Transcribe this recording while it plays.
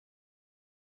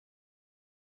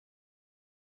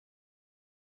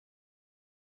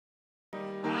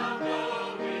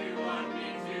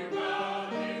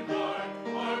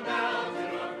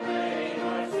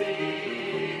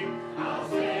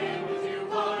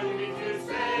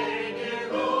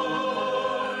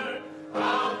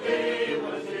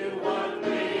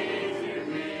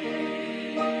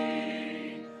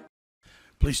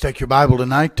Please take your Bible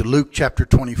tonight to Luke chapter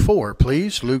 24,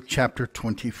 please. Luke chapter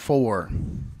 24.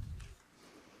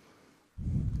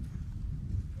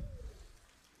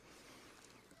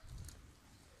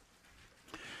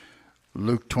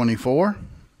 Luke 24.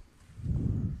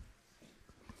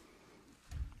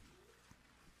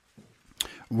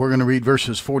 We're going to read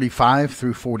verses 45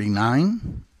 through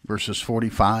 49. Verses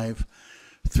 45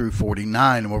 through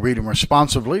 49. We'll read them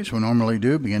responsively, as we normally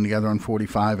do. Begin together on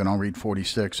 45, and I'll read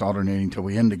 46, alternating until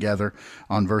we end together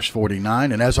on verse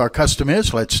 49. And as our custom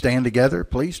is, let's stand together,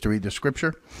 please, to read the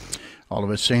Scripture. All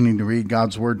of us standing to read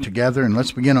God's Word together. And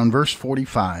let's begin on verse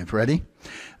 45. Ready?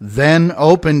 Then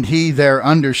opened he their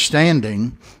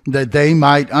understanding, that they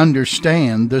might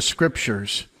understand the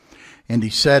Scriptures. And he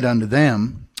said unto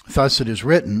them, Thus it is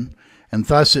written, and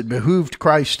thus it behooved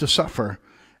Christ to suffer,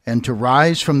 and to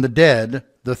rise from the dead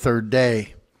the third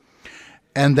day,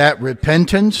 and that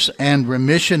repentance and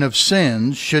remission of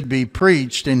sins should be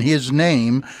preached in his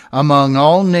name among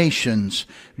all nations,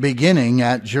 beginning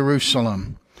at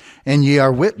Jerusalem. And ye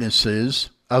are witnesses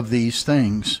of these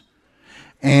things.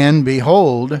 And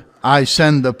behold, I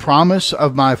send the promise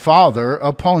of my Father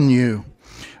upon you.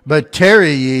 But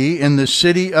tarry ye in the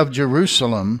city of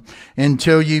Jerusalem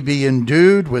until ye be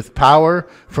endued with power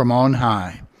from on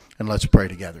high. And let's pray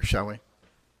together, shall we?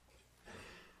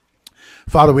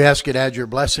 Father, we ask you to add your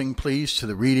blessing, please, to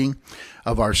the reading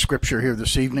of our Scripture here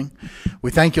this evening. We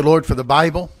thank you, Lord, for the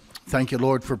Bible. Thank you,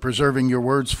 Lord, for preserving your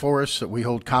words for us, that we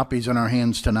hold copies in our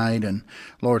hands tonight. And,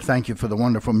 Lord, thank you for the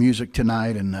wonderful music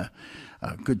tonight and the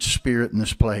good spirit in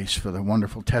this place, for the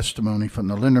wonderful testimony from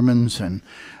the Lindermans and,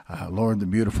 Lord, the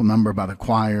beautiful number by the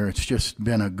choir. It's just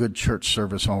been a good church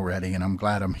service already, and I'm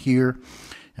glad I'm here.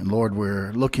 And, Lord,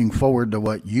 we're looking forward to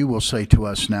what you will say to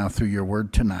us now through your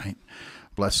word tonight.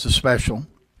 Bless the special.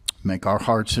 Make our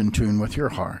hearts in tune with your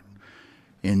heart.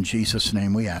 In Jesus'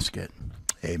 name we ask it.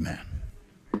 Amen.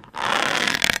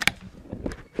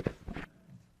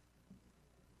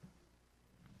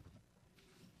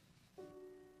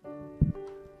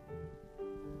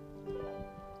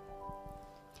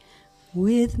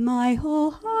 With my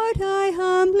whole heart I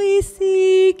humbly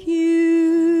seek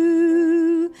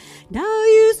you. Now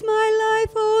use my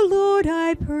life, O Lord,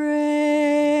 I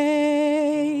pray.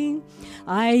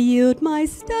 I yield my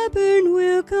stubborn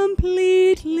will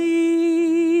completely.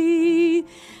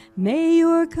 May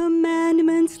your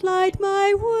commandments light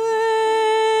my way.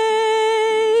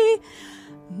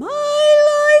 My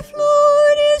life,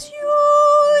 Lord, is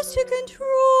yours to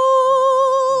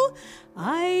control.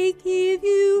 I give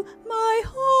you my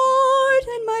heart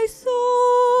and my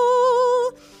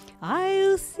soul.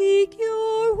 I'll seek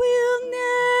your will,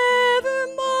 never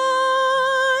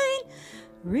mine.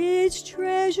 Rich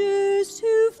treasures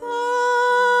to find.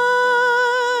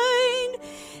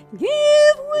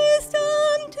 Give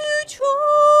wisdom to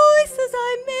choices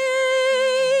I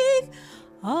make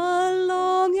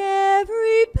along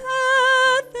every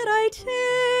path that I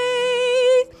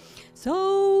take.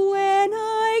 So when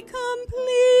I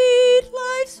complete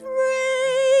life's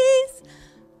race,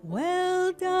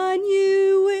 well done,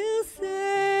 you will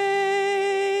say.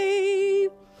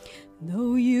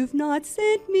 Though you've not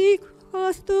sent me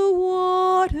across the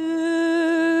waters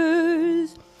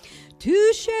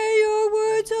to share your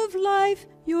words of life,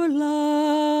 your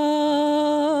love,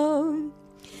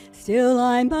 still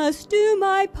I must do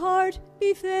my part,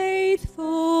 be faithful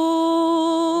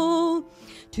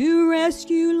to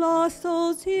rescue lost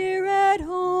souls here at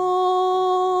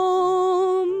home.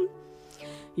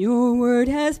 Your word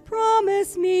has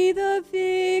promised me the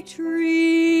victory,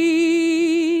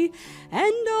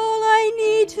 and all I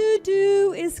need to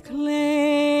do is claim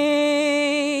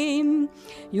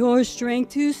your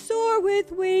strength to soar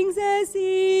with wings as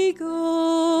eagles,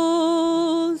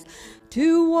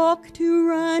 to walk, to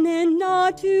run, and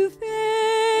not to faint.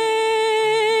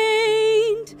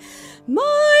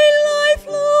 My life,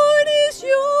 Lord, is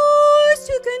yours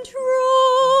to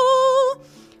control.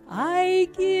 I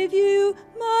give you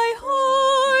my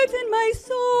heart and my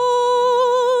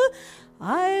soul.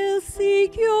 I'll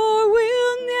seek your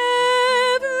will,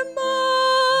 never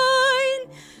mine.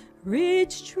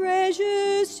 Rich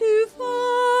treasures to find.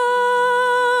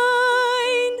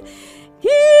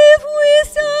 Give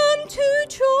wisdom to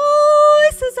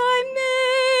choices I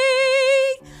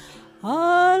make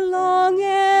along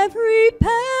every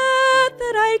path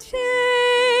that I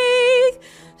take.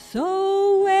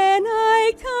 So when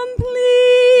I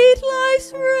complete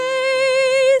life's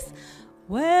race,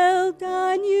 well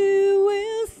done, you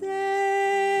will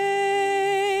say.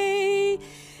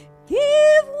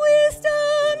 Give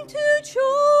wisdom to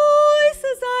choices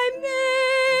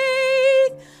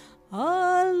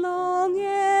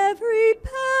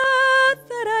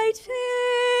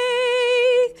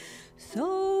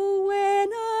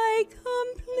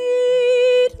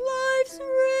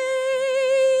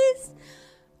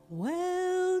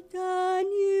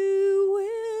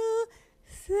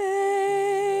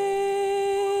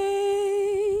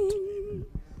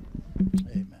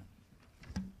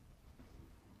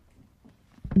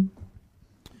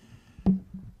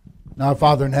Now,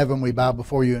 Father in heaven, we bow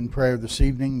before you in prayer this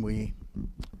evening. We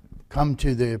come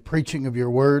to the preaching of your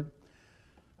word.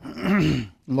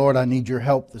 Lord, I need your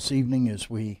help this evening as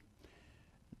we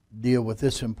deal with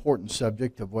this important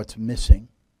subject of what's missing.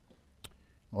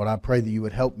 Lord, I pray that you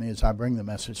would help me as I bring the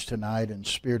message tonight. And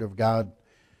Spirit of God,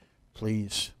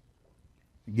 please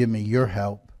give me your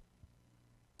help.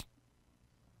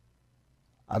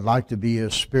 I'd like to be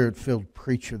a Spirit-filled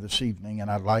preacher this evening,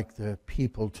 and I'd like the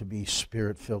people to be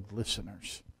Spirit-filled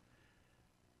listeners.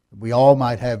 We all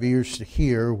might have ears to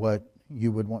hear what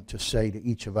you would want to say to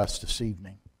each of us this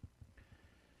evening.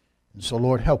 And so,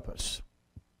 Lord, help us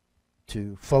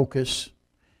to focus.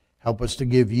 Help us to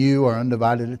give you our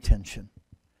undivided attention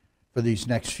for these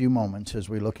next few moments as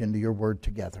we look into your word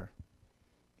together.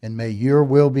 And may your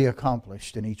will be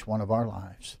accomplished in each one of our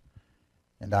lives.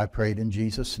 And I pray it in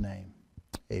Jesus' name.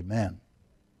 Amen.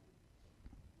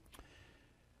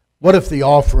 What if the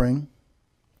offering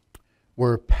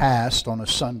were passed on a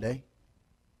Sunday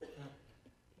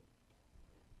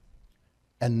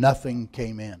and nothing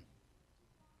came in?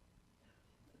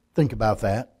 Think about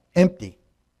that. Empty.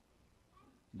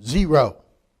 Zero.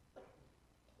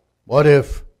 What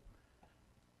if?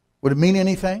 Would it mean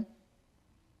anything?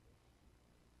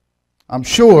 I'm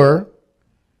sure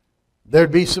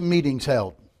there'd be some meetings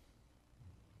held.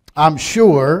 I'm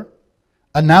sure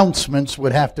announcements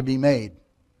would have to be made.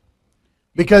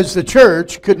 Because the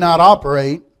church could not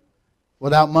operate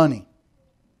without money.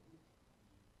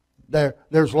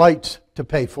 There's lights to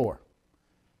pay for.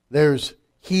 There's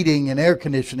heating and air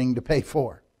conditioning to pay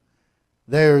for.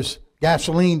 There's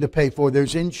gasoline to pay for.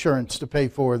 There's insurance to pay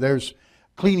for. There's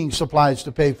cleaning supplies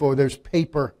to pay for. There's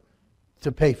paper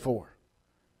to pay for.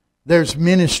 There's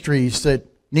ministries that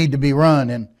need to be run.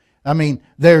 And I mean,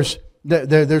 there's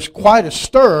quite a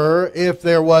stir if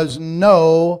there was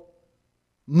no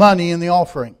money in the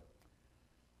offering.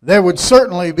 There would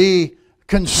certainly be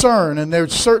concern, and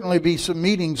there'd certainly be some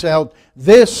meetings held.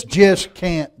 This just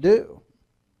can't do.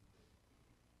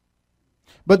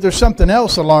 But there's something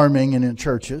else alarming in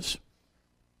churches.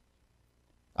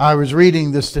 I was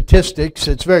reading the statistics.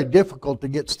 It's very difficult to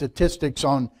get statistics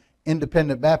on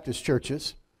independent Baptist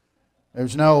churches.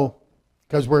 There's no,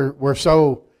 because we're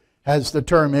so, as the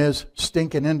term is,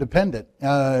 stinking independent.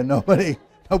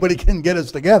 Nobody can get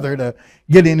us together to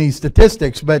get any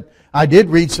statistics. But I did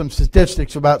read some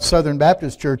statistics about Southern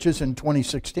Baptist churches in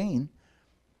 2016.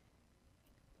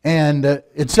 And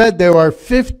it said there are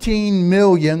 15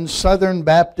 million Southern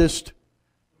Baptist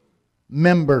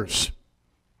members.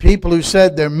 People who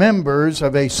said they're members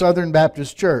of a Southern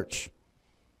Baptist church.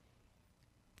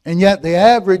 And yet the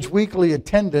average weekly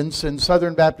attendance in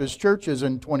Southern Baptist churches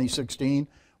in 2016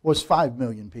 was 5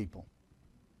 million people.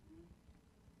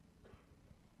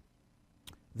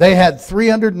 They had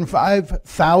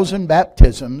 305,000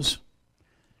 baptisms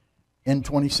in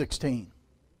 2016,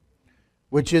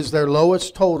 which is their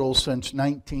lowest total since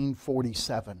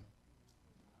 1947.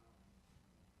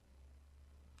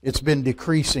 It's been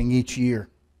decreasing each year.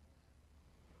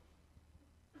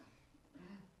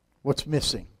 What's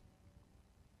missing?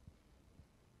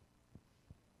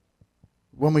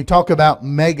 When we talk about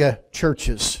mega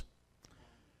churches,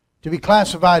 to be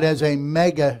classified as a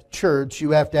mega church,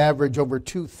 you have to average over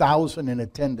 2,000 in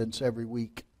attendance every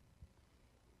week.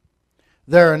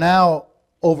 There are now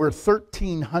over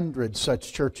 1,300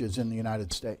 such churches in the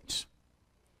United States.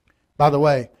 By the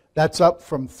way, that's up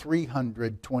from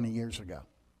 300 20 years ago.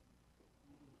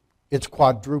 It's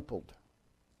quadrupled.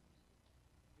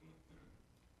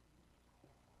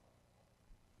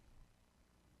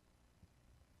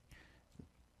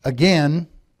 Again,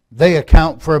 they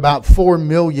account for about 4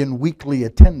 million weekly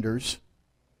attenders,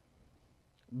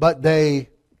 but they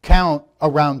count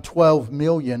around 12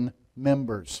 million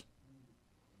members.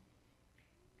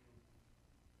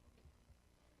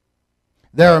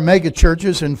 There are mega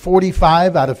churches in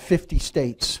 45 out of 50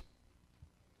 states.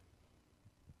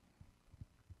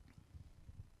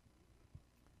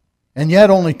 And yet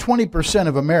only 20%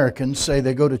 of Americans say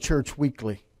they go to church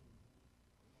weekly.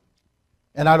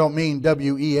 And I don't mean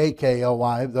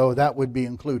W-E-A-K-L-Y, though that would be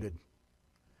included.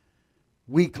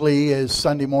 Weekly is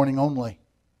Sunday morning only.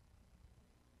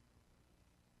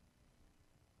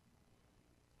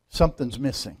 Something's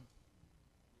missing.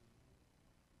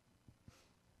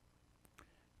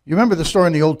 You remember the story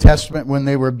in the Old Testament when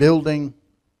they were building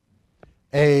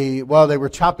they were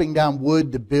chopping down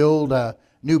wood to build a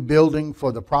new building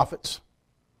for the prophets?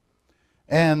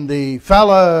 And the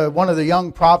fella, one of the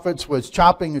young prophets, was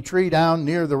chopping a tree down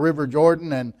near the River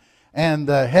Jordan, and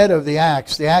the head of the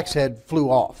axe head flew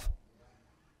off.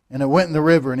 And it went in the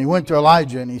river, and he went to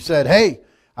Elijah and he said, "Hey,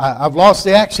 I've lost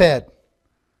the axe head."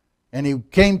 And he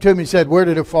came to him, he said, where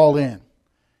did it fall in?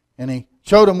 And he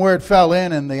showed him where it fell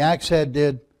in, and the axe head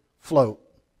did float.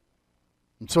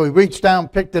 And so he reached down,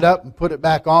 picked it up, and put it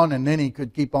back on, and then he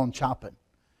could keep on chopping.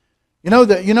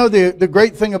 The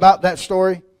great thing about that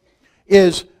story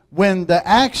is when the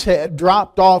axe head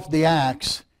dropped off the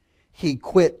axe, he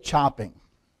quit chopping.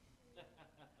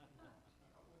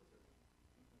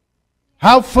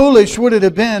 How foolish would it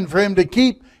have been for him to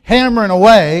keep hammering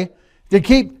away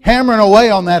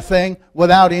on that thing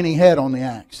without any head on the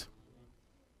axe?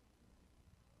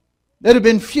 That'd have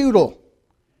been futile.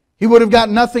 He would have got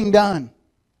nothing done.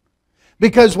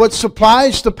 Because what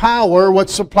supplies the power, what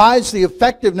supplies the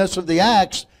effectiveness of the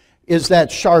axe is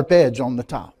that sharp edge on the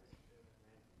top.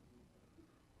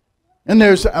 And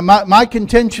there's my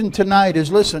contention tonight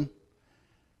is, listen,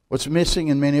 what's missing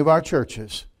in many of our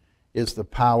churches is the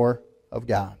power of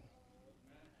God.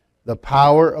 The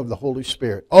power of the Holy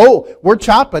Spirit. Oh, we're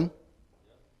chopping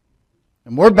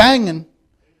and we're banging,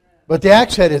 but the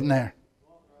axe head isn't there.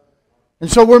 And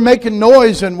so we're making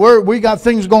noise and we got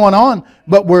things going on,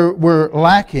 but we're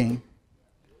lacking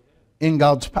in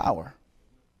God's power.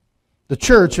 The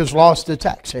church has lost its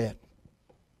axe head.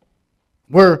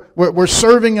 We're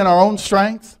serving in our own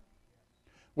strength.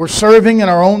 We're serving in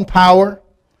our own power.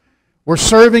 We're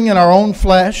serving in our own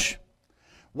flesh.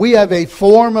 We have a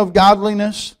form of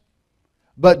godliness,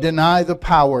 but deny the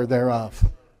power thereof.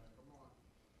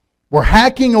 We're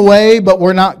hacking away, but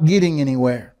we're not getting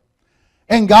anywhere.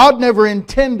 And God never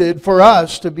intended for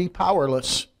us to be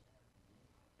powerless.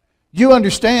 You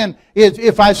understand,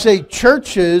 if I say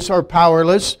churches are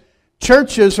powerless,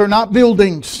 churches are not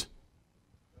buildings.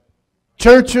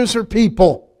 Churches are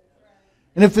people.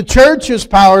 And if the church is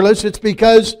powerless, it's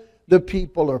because the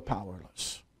people are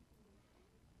powerless.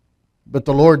 But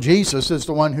the Lord Jesus is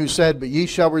the one who said, but ye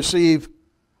shall receive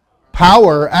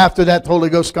power after that the Holy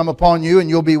Ghost come upon you, and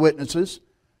you'll be witnesses.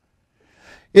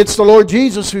 It's the Lord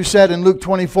Jesus who said in Luke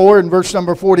 24 and verse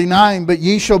number 49, but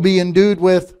ye shall be endued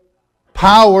with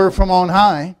power from on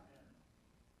high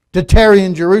to tarry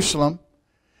in Jerusalem.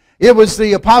 It was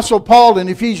the Apostle Paul in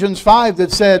Ephesians 5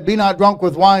 that said, be not drunk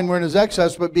with wine wherein is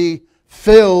excess, but be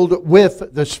filled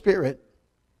with the Spirit.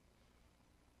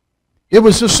 It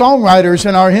was the songwriters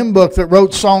in our hymn book that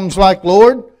wrote songs like,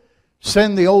 Lord,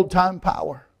 send the old time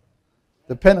power,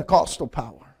 the Pentecostal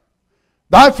power.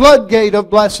 Thy floodgate of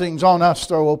blessings on us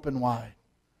throw open wide.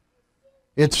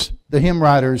 It's the hymn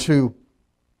writers who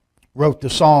wrote the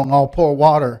song, I'll pour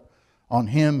water on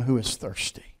him who is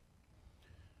thirsty.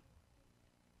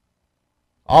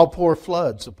 I'll pour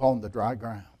floods upon the dry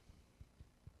ground.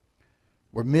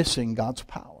 We're missing God's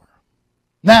power.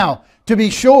 Now, to be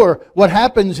sure, what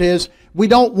happens is we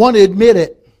don't want to admit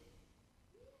it.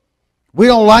 We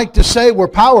don't like to say we're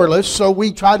powerless, so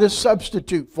we try to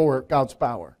substitute for God's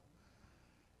power.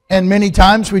 And many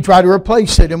times we try to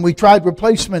replace it, and we tried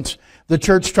replacements. The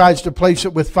church tries to replace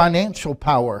it with financial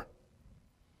power.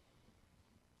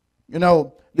 You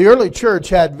know, the early church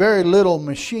had very little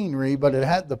machinery, but it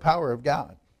had the power of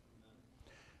God.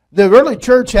 The early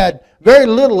church had very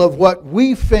little of what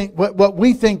we think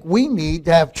we need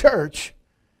to have church,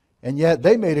 and yet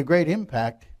they made a great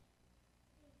impact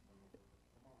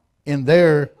in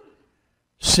their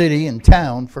city and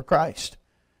town for Christ.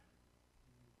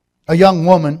 A young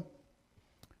woman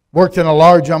worked in a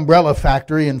large umbrella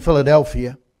factory in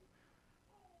Philadelphia.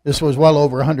 This was well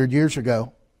over 100 years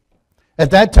ago.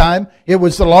 At that time, it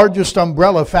was the largest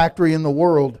umbrella factory in the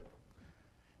world.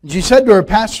 And she said to her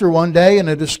pastor one day in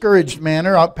a discouraged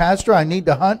manner, Pastor, I need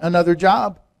to hunt another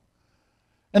job.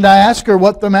 And I asked her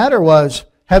what the matter was.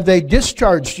 Have they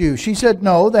discharged you? She said,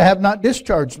 no, they have not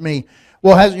discharged me.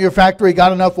 Well, hasn't your factory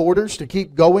got enough orders to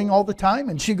keep going all the time?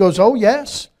 And she goes, oh,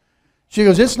 yes. She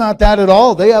goes, it's not that at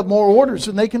all. They have more orders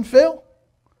than they can fill.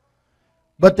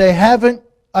 But they haven't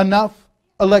enough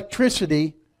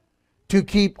electricity to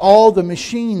keep all the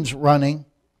machines running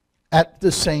at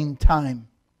the same time.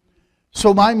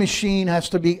 So my machine has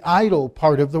to be idle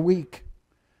part of the week.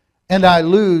 And I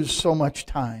lose so much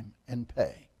time and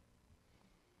pay.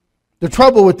 The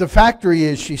trouble with the factory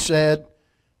is, she said,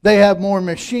 they have more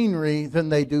machinery than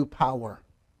they do power.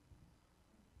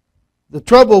 The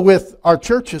trouble with our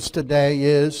churches today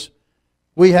is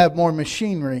we have more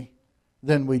machinery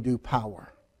than we do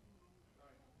power.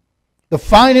 The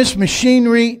finest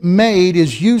machinery made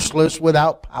is useless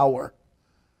without power.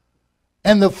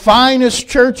 And the finest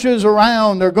churches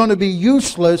around are going to be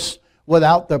useless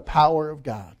without the power of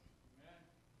God.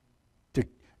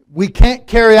 We can't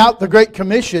carry out the Great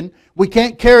Commission. We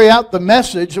can't carry out the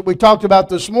message that we talked about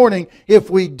this morning if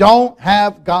we don't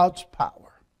have God's power.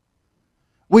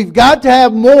 We've got to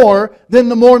have more than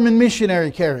the Mormon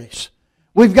missionary carries.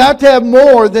 We've got to have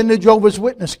more than the Jehovah's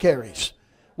Witness carries.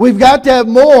 We've got to have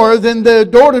more than the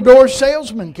door-to-door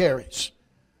salesman carries.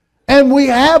 And we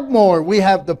have more. We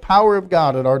have the power of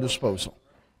God at our disposal.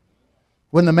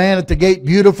 When the man at the gate,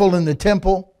 beautiful in the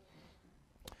temple,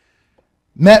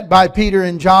 met by Peter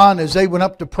and John as they went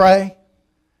up to pray,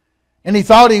 and he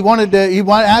thought he wanted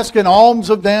asking alms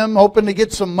of them, hoping to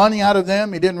get some money out of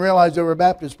them. He didn't realize they were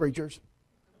Baptist preachers.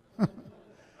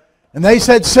 And they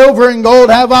said, silver and gold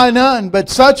have I none, but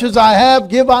such as I have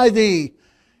give I thee.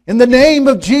 In the name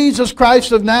of Jesus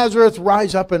Christ of Nazareth,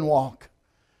 rise up and walk.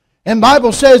 And the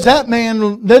Bible says that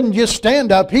man didn't just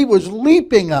stand up, he was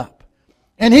leaping up.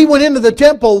 And he went into the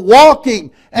temple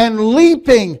walking and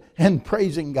leaping and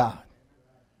praising God.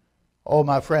 Oh,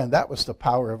 my friend, that was the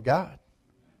power of God.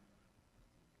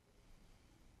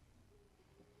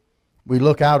 We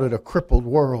look out at a crippled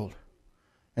world,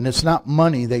 and it's not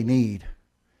money they need.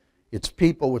 It's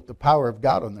people with the power of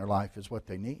God in their life is what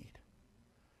they need.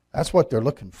 That's what they're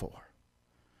looking for.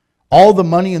 All the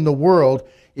money in the world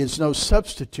is no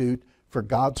substitute for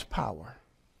God's power.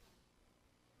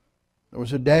 There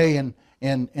was a day, and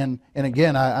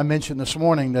again, I mentioned this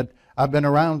morning that I've been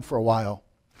around for a while.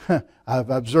 I've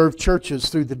observed churches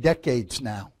through the decades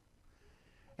now.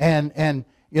 And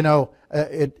you know,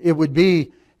 it would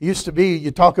be, used to be,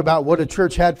 you talk about what a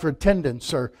church had for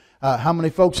attendance, or how many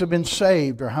folks have been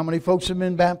saved, or how many folks have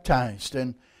been baptized.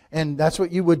 And that's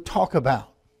what you would talk about.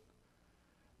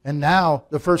 And now,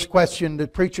 the first question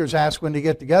that preachers ask when they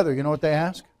get together, you know what they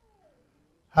ask?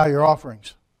 How are your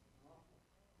offerings?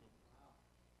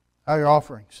 How are your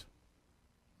offerings?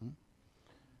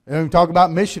 They don't talk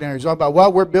about missionaries. They talk about,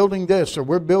 well, we're building this, or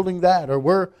we're building that, or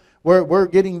we're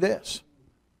getting this.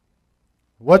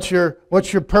 What's your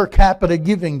per capita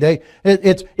giving day?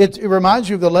 It reminds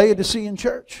you of the Laodicean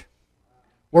church.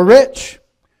 We're rich.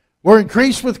 We're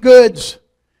increased with goods.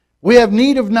 We have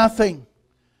need of nothing.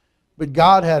 But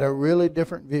God had a really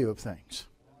different view of things.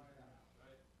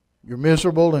 You're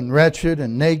miserable and wretched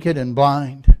and naked and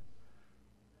blind.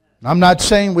 I'm not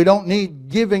saying we don't need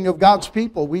giving of God's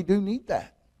people. We do need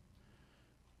that.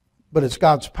 But it's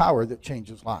God's power that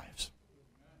changes lives.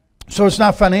 So it's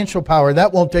not financial power.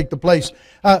 That won't take the place.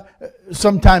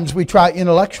 Sometimes we try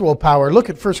intellectual power. Look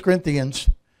at 1 Corinthians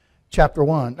chapter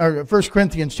 1. Or 1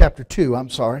 Corinthians chapter 2, I'm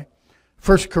sorry.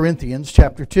 1 Corinthians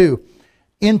chapter 2.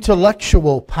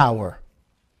 Intellectual power.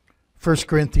 1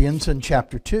 Corinthians in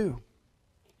chapter 2.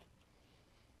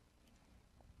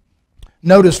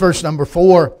 Notice verse number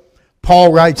 4.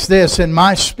 Paul writes this, "And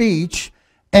my speech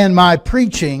and my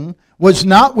preaching was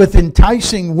not with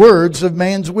enticing words of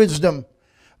man's wisdom,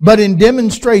 but in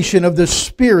demonstration of the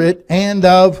Spirit and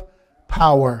of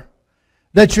power,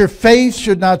 that your faith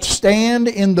should not stand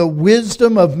in the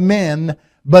wisdom of men,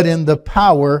 but in the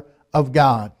power of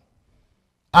God."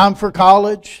 I'm for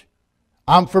college.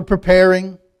 I'm for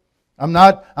preparing. I'm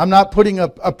not putting a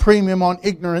premium on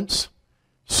ignorance.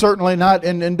 Certainly not,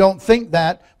 and don't think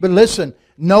that. But listen,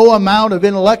 no amount of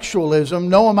intellectualism,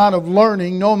 no amount of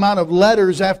learning, no amount of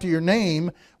letters after your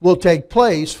name will take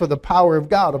place for the power of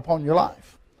God upon your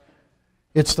life.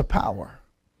 It's the power.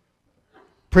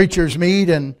 Preachers meet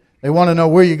and they want to know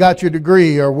where you got your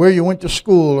degree, or where you went to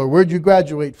school, or where did you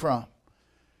graduate from.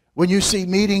 When you see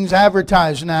meetings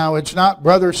advertised now, it's not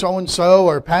brother so-and-so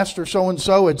or pastor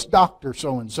so-and-so, it's doctor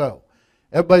so-and-so.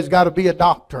 Everybody's got to be a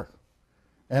doctor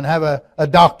and have a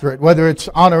doctorate, whether it's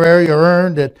honorary or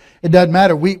earned. It doesn't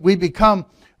matter. We become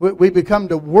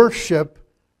to worship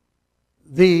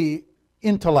the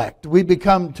intellect. We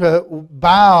become to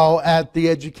bow at the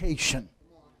education,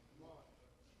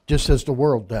 just as the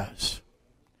world does.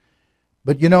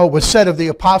 But you know, it was said of the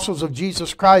apostles of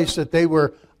Jesus Christ that they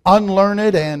were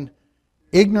unlearned and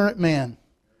ignorant men,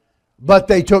 but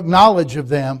they took knowledge of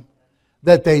them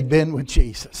that they'd been with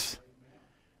Jesus.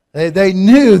 They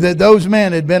knew that those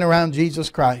men had been around Jesus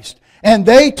Christ, and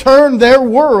they turned their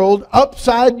world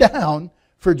upside down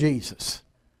for Jesus.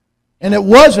 And it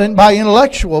wasn't by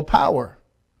intellectual power.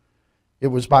 It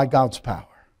was by God's power.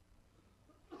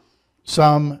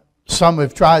 Some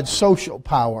have tried social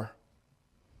power.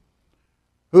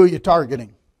 Who are you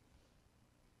targeting?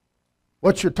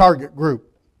 What's your target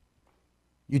group?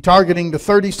 You targeting the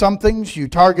 30-somethings? You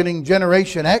targeting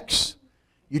Generation X?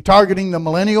 You targeting the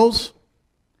millennials?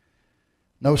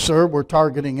 No, sir, we're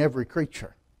targeting every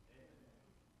creature.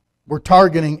 We're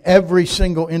targeting every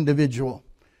single individual.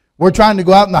 We're trying to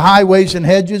go out in the highways and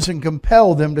hedges and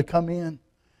compel them to come in.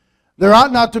 There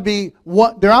ought not to be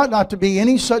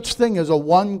any such thing as a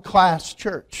one-class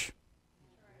church.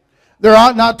 There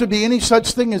ought not to be any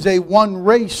such thing as a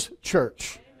one-race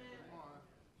church.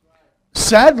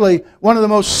 Sadly, one of the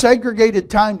most segregated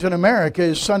times in America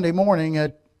is Sunday morning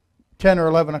at 10 or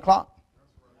 11 o'clock.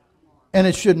 And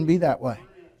it shouldn't be that way.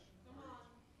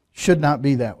 Should not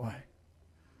be that way.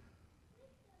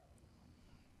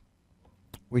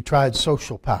 We tried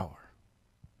social power.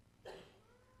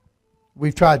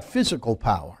 We've tried physical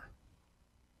power.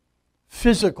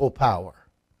 Physical power.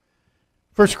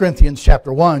 1 Corinthians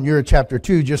chapter 1, you're at chapter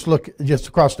 2, just look just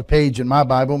across the page in my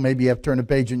Bible. Maybe you have turned a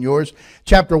page in yours.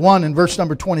 Chapter 1 and verse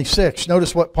number 26.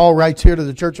 Notice what Paul writes here to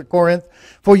the church at Corinth.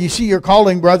 For you see your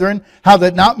calling, brethren, how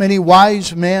that not many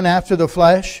wise men after the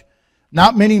flesh,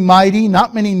 not many mighty,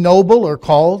 not many noble are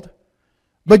called.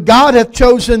 But God hath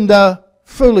chosen the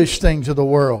foolish things of the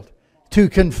world to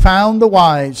confound the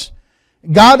wise.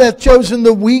 God hath chosen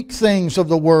the weak things of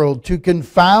the world to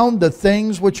confound the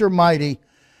things which are mighty.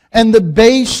 And the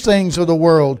base things of the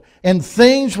world, and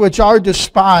things which are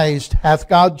despised, hath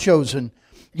God chosen.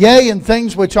 Yea, and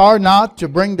things which are not, to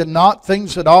bring to naught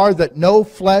things that are, that no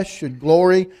flesh should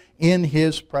glory in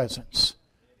His presence.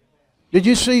 Did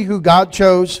you see who God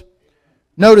chose?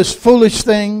 Notice foolish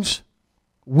things,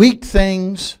 weak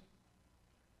things,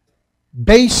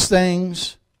 base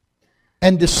things,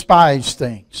 and despised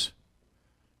things.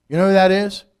 You know who that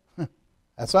is?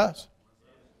 That's us.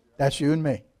 That's you and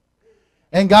me.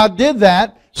 And God did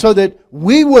that so that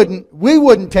we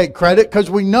wouldn't take credit, because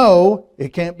we know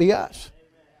it can't be us.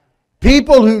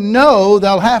 People who know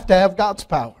they'll have to have God's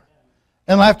power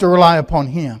and they'll have to rely upon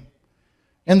Him.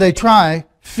 And they try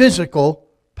physical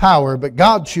power, but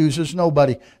God chooses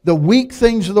nobody. The weak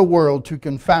things of the world to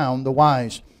confound the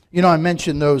wise. You know, I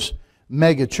mentioned those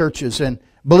mega churches, and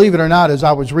believe it or not, as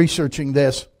I was researching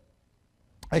this,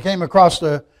 I came across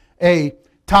a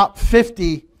top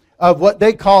 50 of what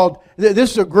they called,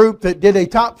 this is a group that did a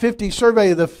top 50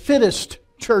 survey of the fittest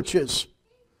churches.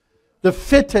 The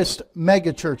fittest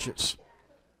mega churches.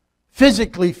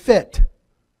 Physically fit.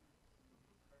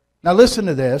 Now listen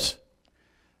to this.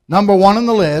 Number 1 on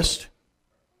the list,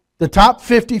 the top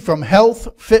 50 from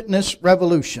Health Fitness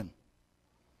Revolution.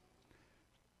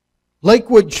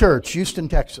 Lakewood Church, Houston,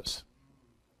 Texas.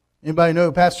 Anybody know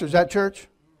who pastors that church?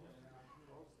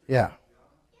 Yeah.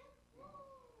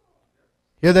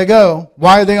 Here they go.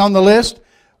 Why are they on the list?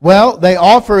 Well, they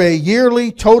offer a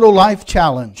yearly total life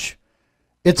challenge.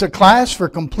 It's a class for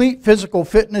complete physical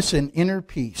fitness and inner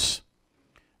peace.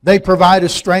 They provide a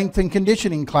strength and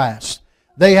conditioning class.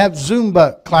 They have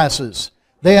Zumba classes.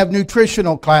 They have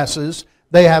nutritional classes.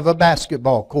 They have a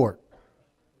basketball court.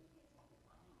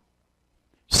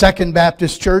 Second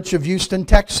Baptist Church of Houston,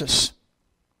 Texas.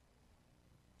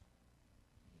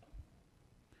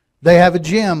 They have a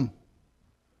gym.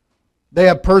 They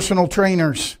have personal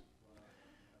trainers.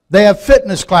 They have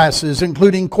fitness classes,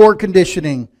 including core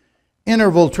conditioning,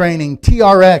 interval training,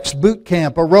 TRX, boot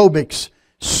camp, aerobics,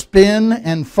 spin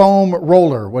and foam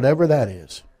roller, whatever that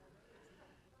is.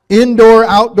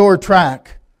 Indoor-outdoor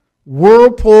track,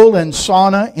 whirlpool and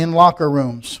sauna in locker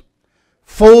rooms,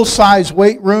 full-size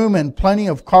weight room and plenty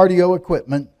of cardio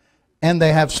equipment, and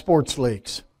they have sports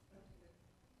leagues.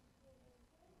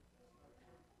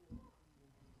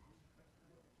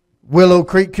 Willow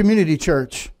Creek Community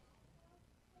Church,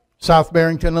 South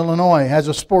Barrington, Illinois, has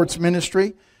a sports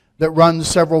ministry that runs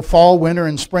several fall, winter,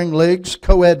 and spring leagues,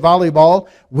 co-ed volleyball,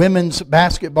 women's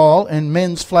basketball, and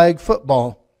men's flag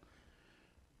football.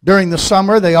 During the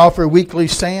summer, they offer weekly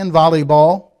sand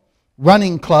volleyball,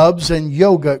 running clubs, and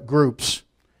yoga groups.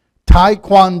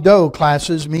 Taekwondo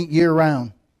classes meet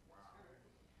year-round.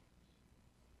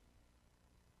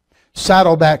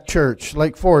 Saddleback Church,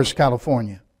 Lake Forest,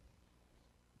 California,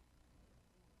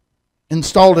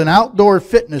 installed an outdoor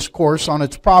fitness course on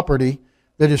its property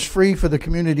that is free for the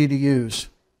community to use.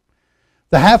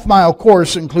 The half-mile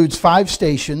course includes 5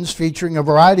 stations featuring a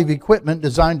variety of equipment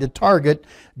designed to target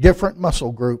different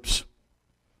muscle groups.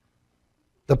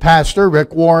 The pastor,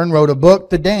 Rick Warren, wrote a book,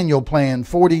 The Daniel Plan,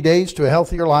 40 Days to a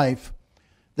Healthier Life.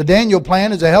 The Daniel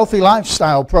Plan is a healthy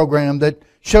lifestyle program that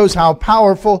shows how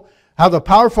the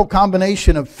powerful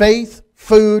combination of faith,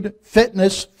 food,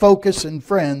 fitness, focus, and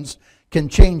friends can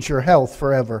change your health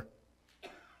forever.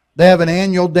 They have an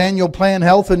annual Daniel Plan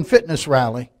Health and Fitness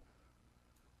Rally.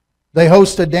 They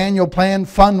host a Daniel Plan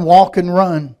Fun Walk and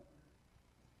Run.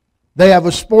 They have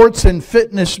a sports and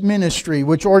fitness ministry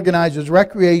which organizes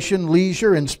recreation,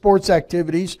 leisure, and sports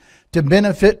activities to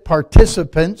benefit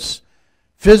participants'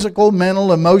 physical,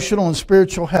 mental, emotional, and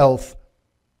spiritual health.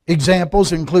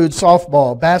 Examples include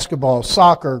softball, basketball,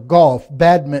 soccer, golf,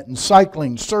 badminton,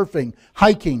 cycling, surfing,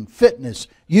 hiking, fitness,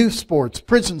 youth sports,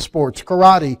 prison sports,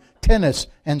 karate, tennis,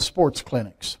 and sports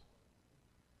clinics.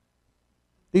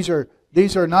 These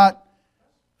are not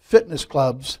fitness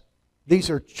clubs. These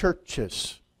are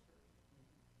churches.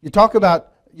 You talk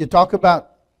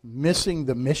about missing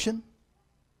the mission.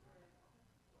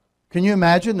 Can you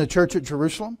imagine the church at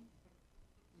Jerusalem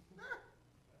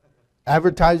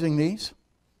advertising these?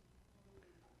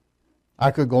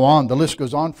 I could go on. The list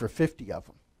goes on for 50 of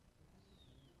them.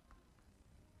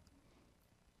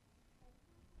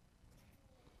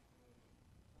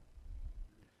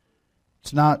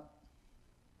 It's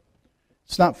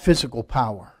not physical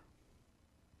power.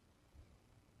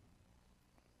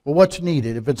 Well, what's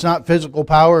needed? If it's not physical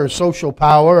power or social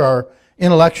power or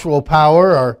intellectual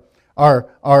power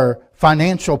or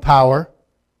financial power,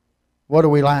 what are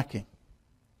we lacking?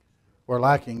 We're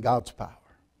lacking God's power.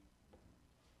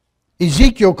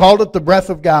 Ezekiel called it the breath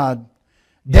of God.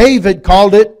 David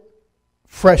called it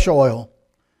fresh oil.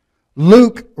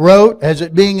 Luke wrote, as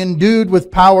it being endued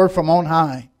with power from on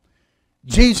high.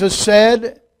 Jesus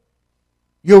said,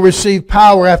 you'll receive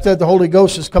power after the Holy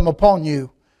Ghost has come upon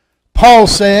you. Paul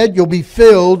said, you'll be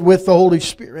filled with the Holy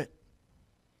Spirit.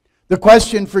 The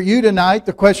question for you tonight,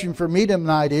 the question for me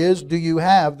tonight is, do you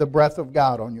have the breath of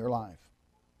God on your life?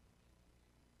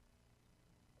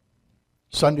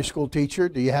 Sunday school teacher,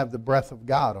 do you have the breath of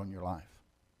God on your life?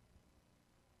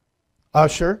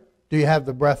 Usher, do you have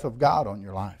the breath of God on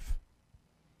your life?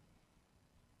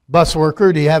 Bus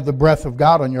worker, do you have the breath of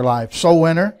God on your life? Soul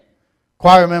winner,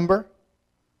 choir member,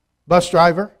 bus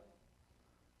driver,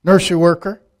 nursery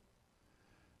worker,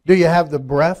 do you have the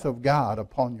breath of God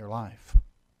upon your life?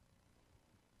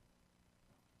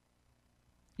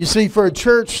 You see, for a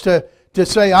church to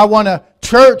say, I want a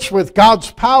church with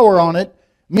God's power on it,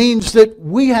 means that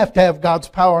we have to have God's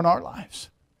power in our lives.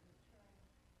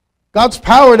 God's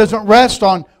power doesn't rest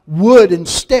on wood and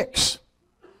sticks,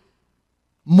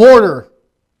 mortar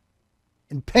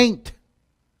and paint.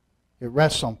 It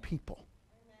rests on people.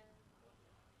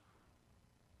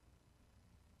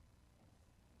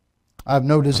 I have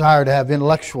no desire to have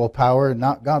intellectual power and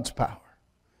not God's power.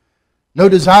 No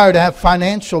desire to have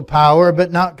financial power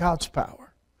but not God's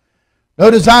power.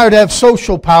 No desire to have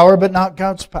social power but not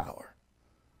God's power.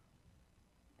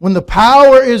 When the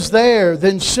power is there,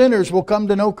 then sinners will come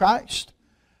to know Christ.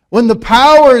 When the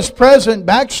power is present,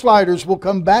 backsliders will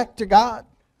come back to God.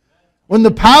 When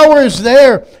the power is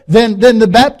there, then the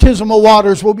baptismal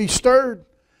waters will be stirred.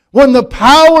 When the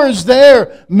power is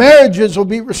there, marriages will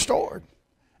be restored.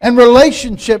 And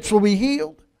relationships will be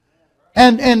healed.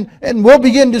 And we'll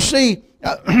begin to see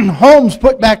homes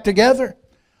put back together.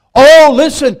 Oh,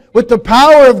 listen, with the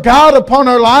power of God upon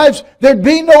our lives, there'd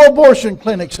be no abortion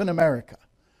clinics in America.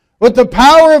 With the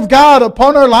power of God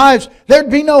upon our lives, there'd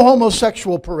be no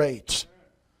homosexual parades.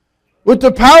 With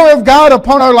the power of God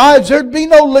upon our lives, there'd be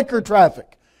no liquor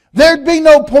traffic. There'd be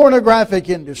no pornographic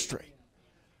industry.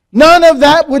 None of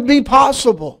that would be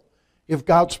possible if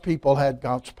God's people had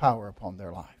God's power upon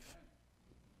their life.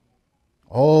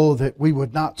 Oh, that we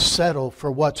would not settle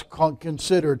for what's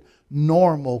considered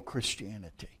normal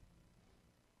Christianity.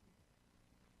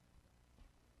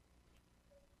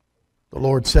 The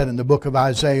Lord said in the book of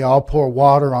Isaiah, I'll pour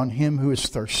water on him who is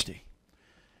thirsty,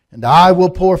 and I will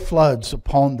pour floods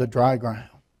upon the dry ground.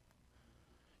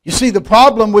 You see, the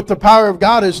problem with the power of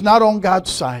God is not on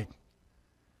God's side.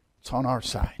 It's on our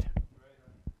side.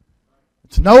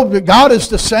 God is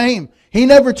the same. He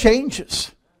never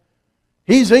changes.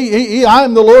 I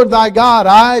am the Lord thy God.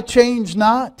 I change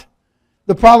not.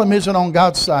 The problem isn't on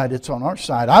God's side. It's on our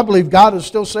side. I believe God will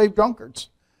still save drunkards.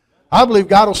 I believe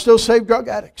God will still save drug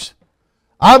addicts.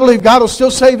 I believe God will still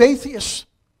save atheists.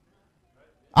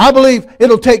 I believe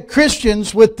it'll take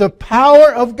Christians with the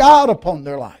power of God upon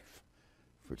their life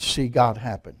to see God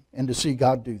happen and to see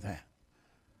God do that.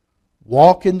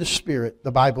 Walk in the Spirit,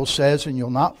 the Bible says, and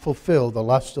you'll not fulfill the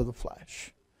lust of the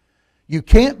flesh. You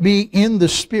can't be in the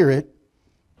Spirit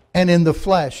and in the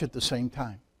flesh at the same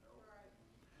time.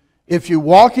 If you're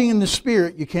walking in the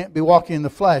Spirit, you can't be walking in the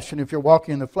flesh. And if you're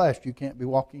walking in the flesh, you can't be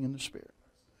walking in the Spirit.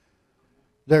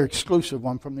 They're exclusive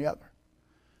one from the other.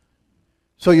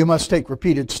 So you must take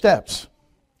repeated steps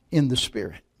in the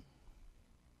Spirit.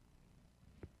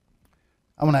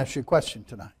 I want to ask you a question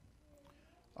tonight.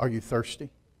 Are you thirsty?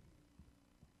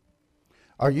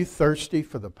 Are you thirsty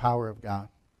for the power of God?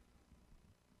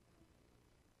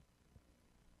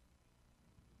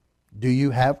 Do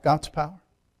you have God's power?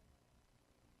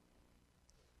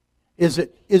 Is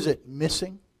it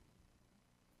missing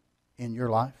in your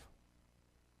life?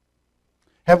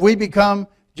 Have we become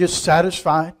just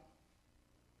satisfied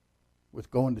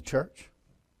with going to church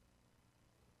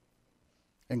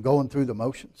and going through the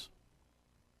motions?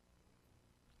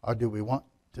 Or do we want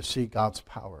to see God's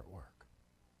power at work?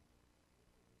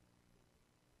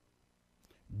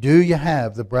 Do you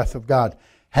have the breath of God?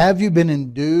 Have you been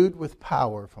endued with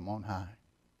power from on high?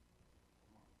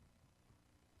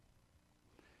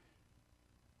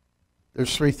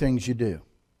 There's three things you do.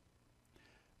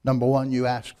 Number one, you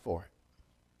ask for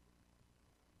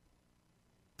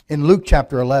it. In Luke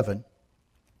chapter 11,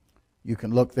 you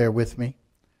can look there with me.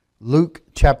 Luke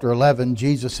chapter 11,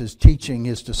 Jesus is teaching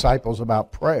His disciples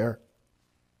about prayer.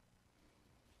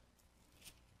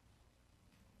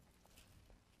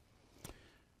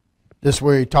 This is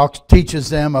where He teaches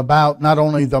them about not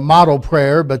only the model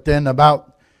prayer, but then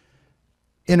about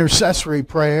intercessory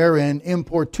prayer and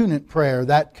importunate prayer,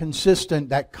 that consistent,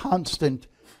 that constant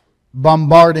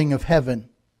bombarding of heaven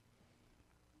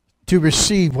to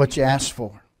receive what you ask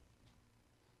for.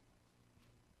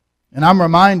 And I'm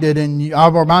reminded, and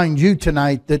I'll remind you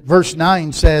tonight, that verse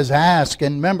 9 says ask.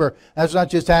 And remember, that's not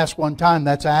just ask one time,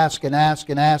 that's ask and ask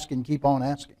and ask and keep on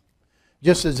asking.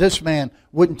 Just as this man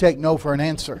wouldn't take no for an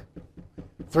answer.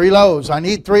 3 loaves, I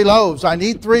need 3 loaves, I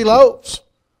need 3 loaves.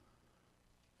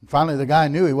 And finally the guy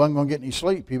knew he wasn't going to get any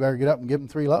sleep. He better get up and give him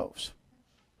 3 loaves.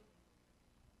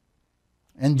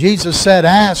 And Jesus said,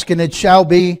 ask and it shall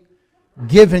be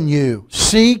given you.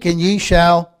 Seek and ye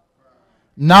shall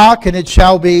knock and it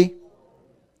shall be.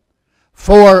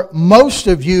 For most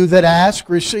of you that ask,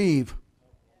 receive.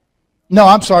 No,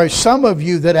 I'm sorry, some of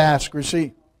you that ask,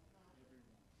 receive.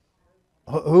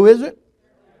 Who is it?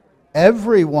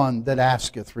 Everyone that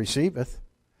asketh, receiveth.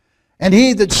 And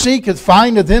he that seeketh,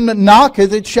 findeth. Him that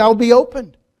knocketh, it shall be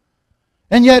opened.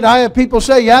 And yet I have people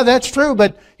say, yeah, that's true,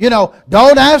 but,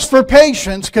 don't ask for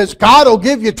patience because God will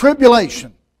give you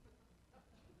tribulation.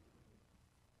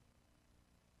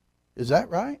 Is that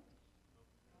right?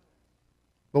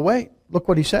 But wait, look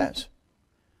what he says.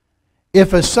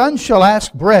 If a son shall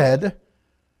ask bread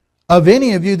of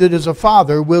any of you that is a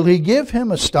father, will he give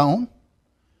him a stone?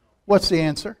 What's the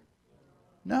answer?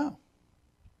 No.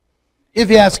 If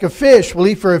he asks a fish, will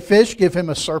he for a fish give him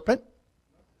a serpent?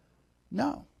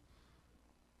 No.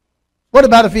 What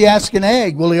about if he asks an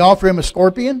egg? Will he offer him a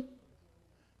scorpion?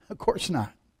 Of course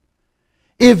not.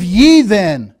 If ye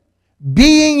then,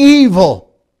 being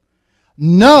evil,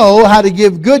 know how to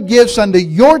give good gifts unto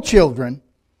your children,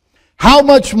 how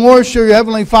much more shall your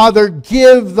heavenly Father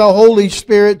give the Holy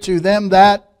Spirit to them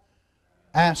that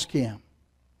ask Him?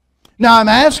 Now I'm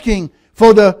asking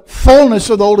for the fullness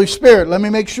of the Holy Spirit. Let me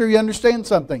make sure you understand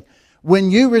something. When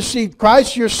you received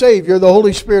Christ your Savior, the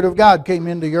Holy Spirit of God came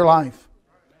into your life.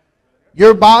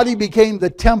 Your body became the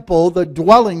temple, the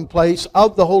dwelling place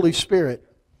of the Holy Spirit.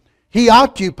 He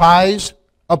occupies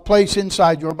a place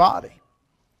inside your body.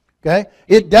 Okay?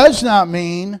 It does not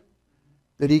mean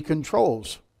that He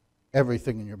controls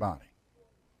everything in your body.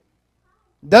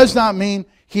 It does not mean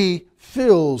He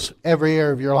fills every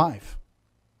area of your life.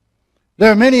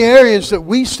 There are many areas that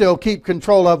we still keep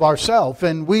control of ourselves,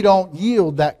 and we don't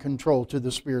yield that control to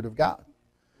the Spirit of God.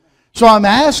 So I'm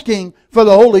asking for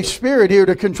the Holy Spirit here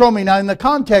to control me. Now in the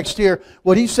context here,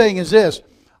 what he's saying is this.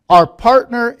 Our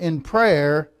partner in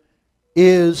prayer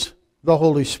is the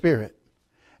Holy Spirit.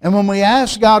 And when we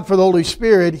ask God for the Holy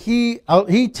Spirit, He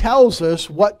tells us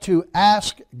what to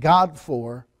ask God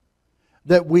for,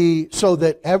 so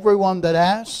that everyone that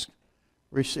asks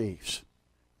receives.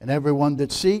 And everyone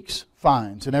that seeks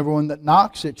finds. And everyone that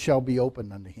knocks, it shall be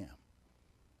opened unto him.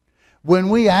 When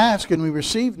we ask and we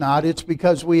receive not, it's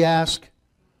because we ask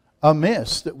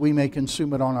amiss, that we may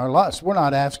consume it on our lust. We're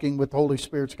not asking with the Holy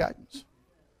Spirit's guidance.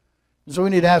 So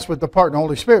we need to ask with the part in the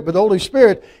Holy Spirit. But the Holy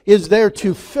Spirit is there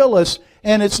to fill us.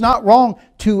 And it's not wrong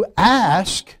to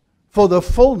ask for the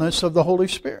fullness of the Holy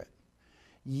Spirit.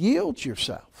 Yield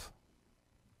yourself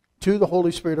to the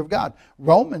Holy Spirit of God.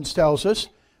 Romans tells us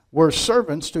we're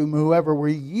servants to whoever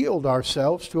we yield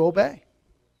ourselves to obey.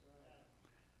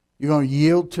 You're going to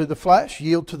yield to the flesh,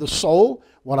 yield to the soul,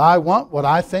 what I want, what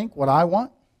I think, what I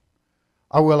want?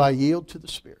 Or will I yield to the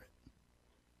Spirit?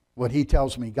 What He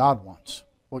tells me God wants,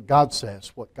 what God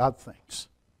says, what God thinks.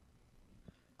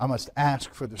 I must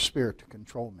ask for the Spirit to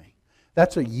control me.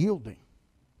 That's a yielding.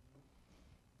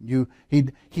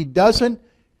 He doesn't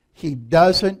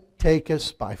take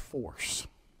us by force.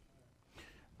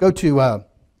 Go to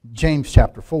James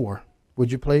chapter 4,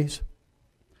 would you please?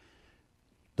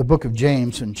 The book of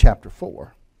James in chapter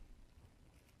 4.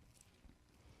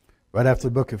 Right after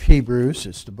the book of Hebrews,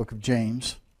 it's the book of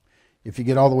James. If you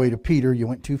get all the way to Peter, you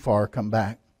went too far, come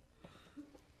back.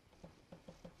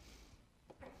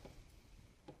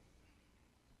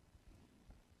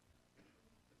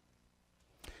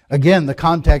 Again, the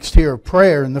context here of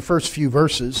prayer in the first few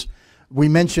verses. We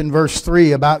mentioned verse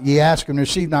 3 about ye ask and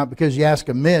receive not because ye ask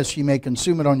amiss, ye may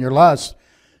consume it on your lust.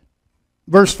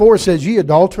 Verse 4 says, ye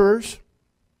adulterers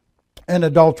and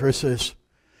adulteresses,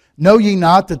 Know ye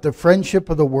not that the friendship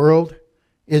of the world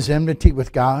is enmity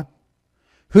with God?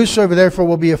 Whosoever therefore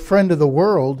will be a friend of the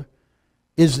world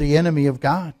is the enemy of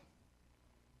God.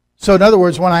 So in other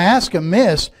words, when I ask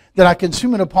amiss that I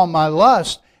consume it upon my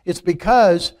lust, it's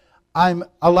because I'm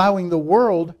allowing the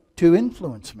world to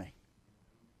influence me.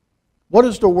 What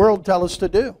does the world tell us to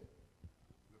do?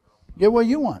 Get what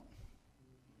you want.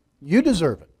 You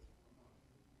deserve it.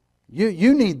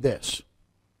 You need this.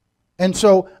 And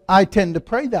so I tend to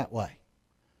pray that way.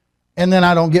 And then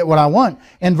I don't get what I want.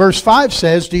 And verse 5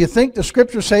 says, do you think the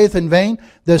Scripture saith in vain,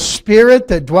 the Spirit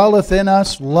that dwelleth in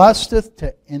us lusteth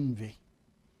to envy?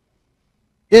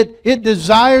 It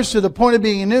desires to the point of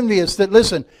being envious that,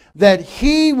 listen, that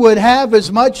He would have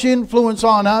as much influence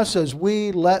on us as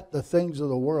we let the things of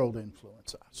the world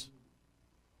influence us.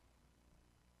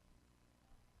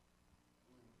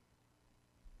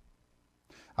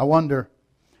 I wonder,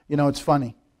 it's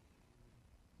funny,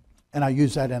 and I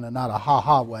use that in not a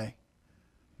ha-ha way,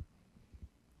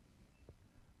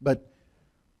 but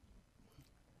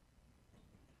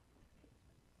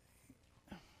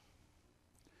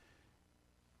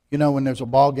when there's a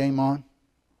ball game on,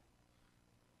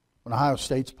 when Ohio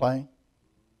State's playing,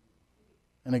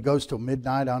 and it goes till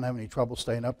midnight, I don't have any trouble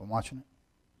staying up and watching it.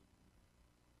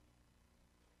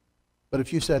 But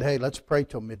if you said, hey, let's pray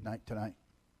till midnight tonight,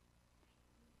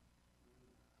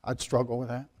 I'd struggle with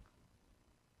that.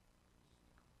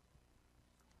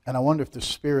 And I wonder if the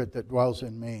Spirit that dwells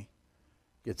in me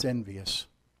gets envious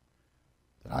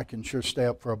that I can sure stay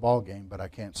up for a ball game, but I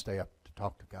can't stay up to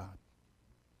talk to God.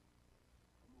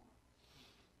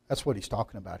 That's what he's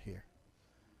talking about here.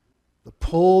 The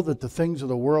pull that the things of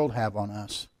the world have on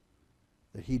us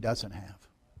that He doesn't have,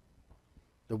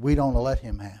 that we don't let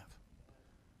Him have.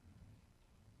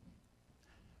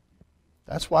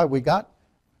 That's why we got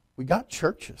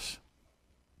churches.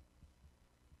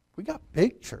 We got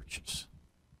big churches.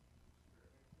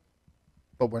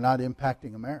 But we're not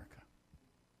impacting America.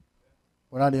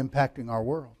 We're not impacting our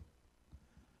world.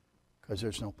 Because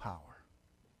there's no power.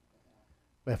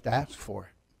 We have to ask for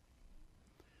it.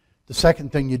 The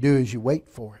second thing you do is you wait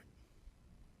for it.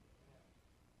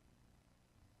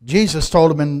 Jesus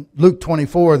told them in Luke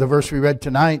 24, the verse we read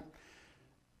tonight,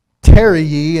 tarry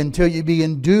ye until you be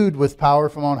endued with power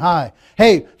from on high.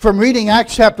 Hey, from reading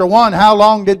Acts chapter 1, how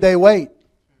long did they wait?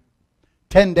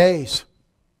 10 days.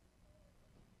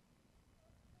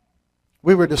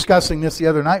 We were discussing this the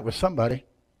other night with somebody.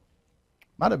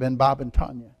 Might have been Bob and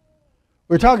Tanya.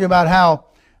 We were talking about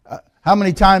how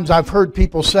many times I've heard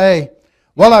people say,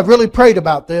 well, I've really prayed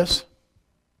about this.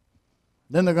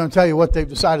 Then they're going to tell you what they've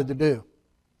decided to do.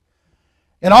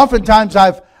 And oftentimes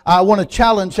I want to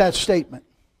challenge that statement.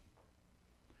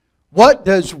 What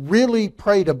does really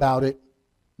prayed about it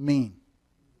mean?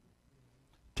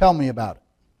 Tell me about it.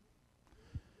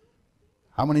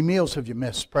 How many meals have you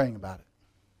missed praying about it?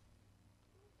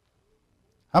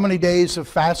 How many days of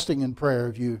fasting and prayer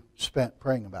have you spent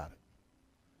praying about it?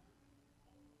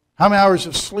 How many hours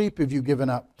of sleep have you given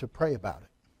up to pray about it?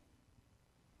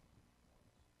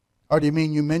 Or do you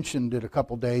mean you mentioned it a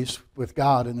couple days with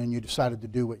God and then you decided to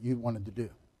do what you wanted to do?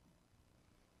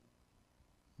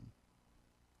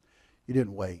 You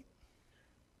didn't wait.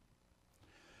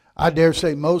 I dare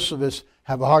say most of us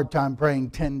have a hard time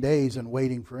praying 10 days and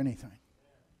waiting for anything.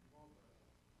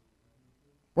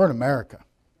 We're in America.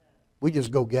 We just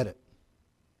go get it.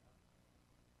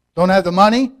 Don't have the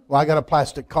money? Well, I got a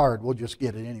plastic card. We'll just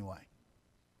get it anyway.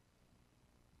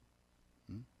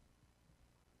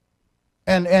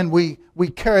 And we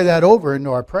carry that over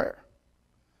into our prayer.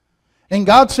 And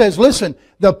God says, listen,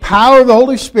 the power of the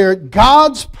Holy Spirit,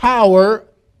 God's power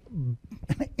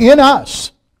in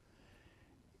us,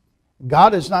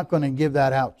 God is not going to give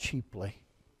that out cheaply.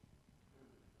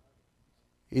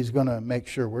 He's going to make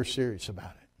sure we're serious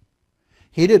about it.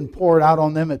 He didn't pour it out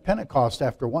on them at Pentecost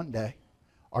after 1 day,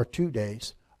 or 2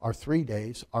 days, or 3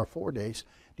 days, or 4 days.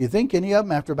 Do you think any of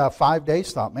them after about 5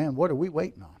 days thought, man, what are we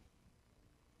waiting on?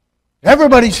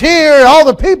 Everybody's here, all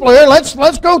the people are here,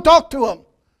 let's go talk to them.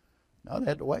 No, they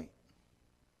had to wait.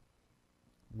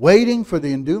 Waiting for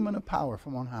the endowment of power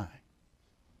from on high.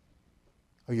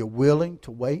 Are you willing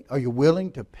to wait? Are you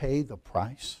willing to pay the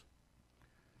price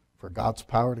for God's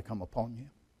power to come upon you?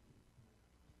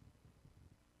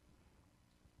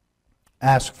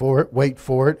 Ask for it, wait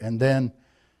for it, and then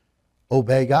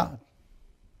obey God.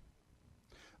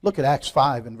 Look at Acts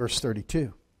 5 and verse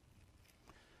 32.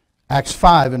 Acts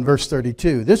 5 and verse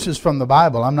 32. This is from the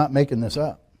Bible. I'm not making this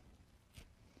up.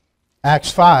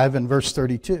 Acts 5 and verse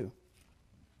 32.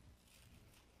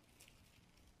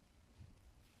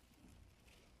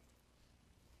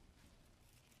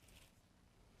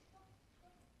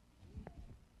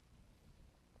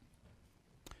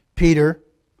 Peter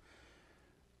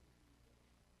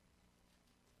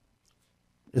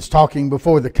is talking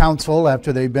before the council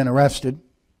after they've been arrested.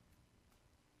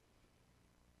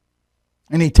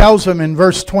 And he tells them in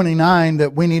verse 29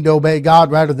 that we need to obey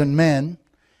God rather than men.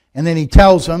 And then he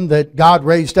tells them that God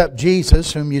raised up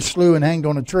Jesus, whom you slew and hanged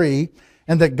on a tree,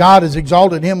 and that God has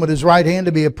exalted him with his right hand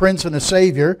to be a prince and a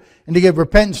savior, and to give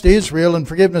repentance to Israel and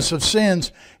forgiveness of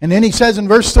sins. And then he says in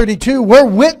verse 32, we're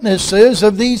witnesses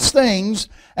of these things,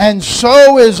 and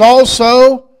so is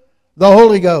also the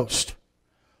Holy Ghost,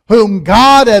 whom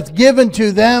God hath given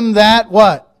to them that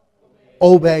what?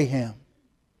 Obey him.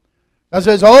 God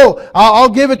says, I'll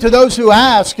give it to those who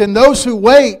ask and those who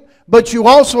wait, but you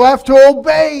also have to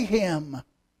obey him.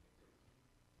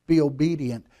 Be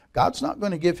obedient. God's not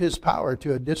going to give his power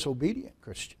to a disobedient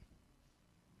Christian.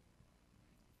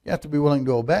 You have to be willing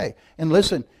to obey. And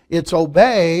listen, it's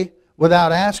obey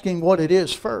without asking what it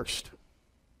is first.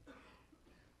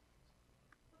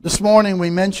 This morning we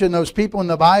mentioned those people in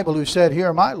the Bible who said,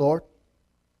 "Here, my Lord."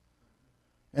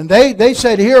 And they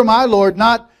said, "Here, my Lord,"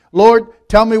 not, "Lord,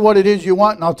 tell me what it is you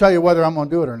want and I'll tell you whether I'm going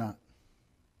to do it or not."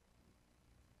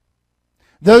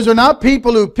 Those are not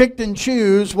people who picked and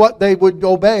choose what they would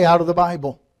obey out of the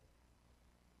Bible.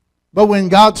 But when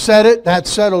God said it, that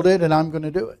settled it, and I'm going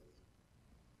to do it.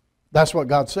 That's what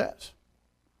God says.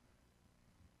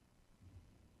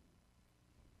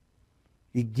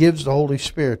 He gives the Holy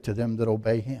Spirit to them that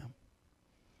obey him.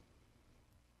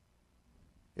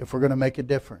 If we're going to make a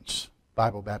difference,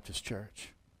 Bible Baptist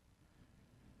Church,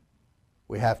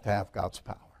 we have to have God's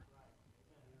power.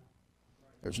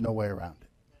 There's no way around it.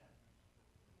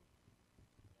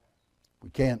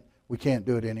 We can't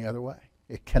do it any other way.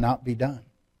 It cannot be done.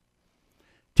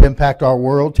 To impact our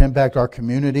world, to impact our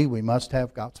community, we must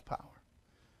have God's power.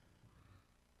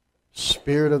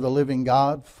 Spirit of the living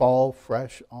God, fall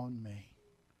fresh on me.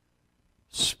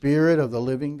 Spirit of the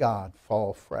living God,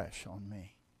 fall fresh on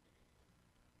me.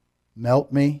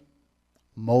 Melt me,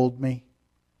 mold me,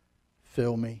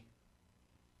 fill me,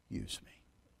 use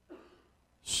me.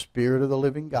 Spirit of the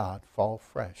living God, fall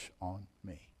fresh on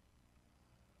me.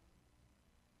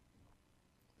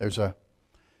 There's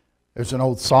an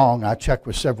old song I checked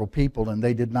with several people and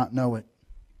they did not know it.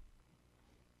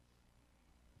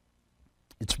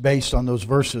 It's based on those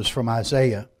verses from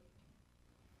Isaiah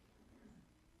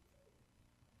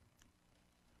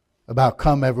about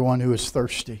come everyone who is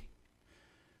thirsty.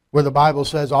 Where the Bible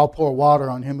says, I'll pour water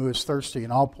on him who is thirsty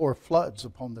and I'll pour floods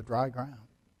upon the dry ground.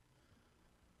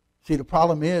 See, the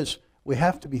problem is we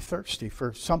have to be thirsty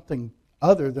for something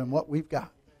other than what we've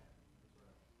got.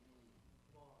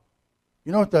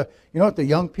 You know what the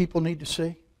young people need to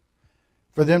see?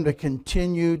 For them to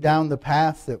continue down the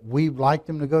path that we'd like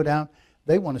them to go down,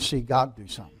 they want to see God do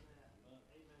something.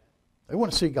 They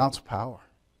want to see God's power.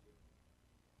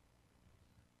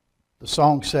 The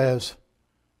song says,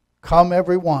 come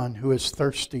everyone who is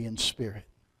thirsty in spirit.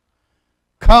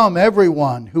 Come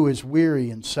everyone who is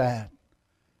weary and sad.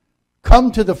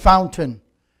 Come to the fountain.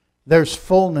 There's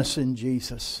fullness in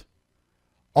Jesus.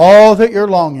 All that you're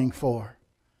longing for,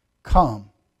 come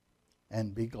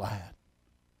and be glad.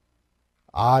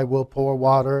 I will pour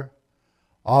water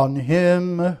on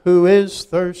him who is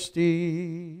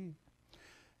thirsty,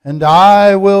 and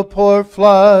I will pour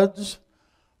floods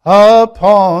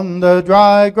upon the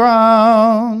dry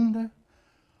ground.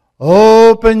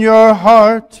 Open your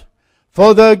heart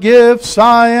for the gifts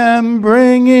I am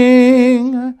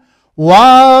bringing.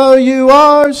 While you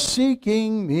are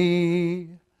seeking me,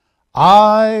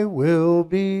 I will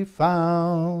be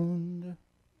found.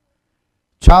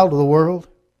 Child of the world,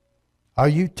 are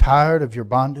you tired of your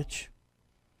bondage?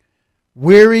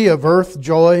 Weary of earth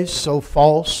joys so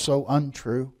false, so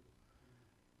untrue?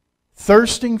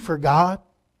 Thirsting for God,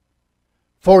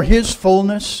 for his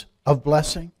fullness of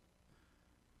blessing?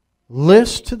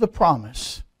 List to the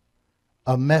promise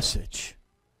a message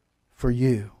for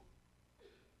you.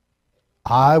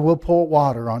 I will pour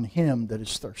water on him that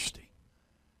is thirsty.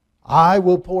 I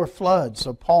will pour floods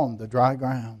upon the dry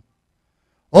ground.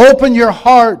 Open your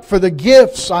heart for the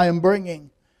gifts I am bringing.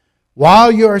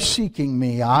 While you are seeking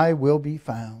me, I will be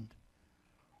found.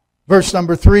 Verse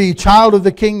number 3, child of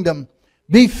the kingdom,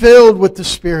 be filled with the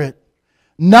Spirit.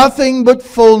 Nothing but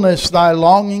fullness thy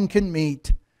longing can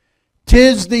meet.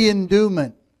 'Tis the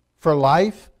endowment for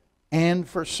life and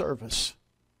for service.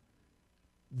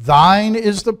 Thine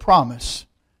is the promise,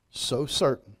 so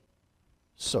certain,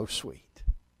 so sweet.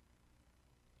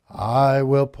 I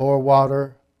will pour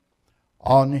water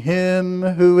on him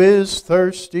who is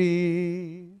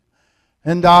thirsty,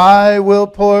 and I will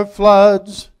pour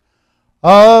floods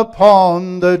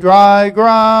upon the dry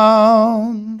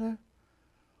ground.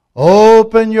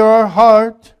 Open your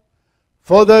heart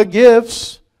for the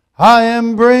gifts I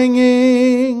am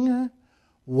bringing.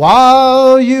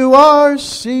 While you are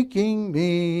seeking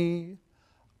me,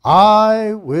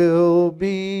 I will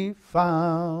be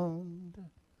found.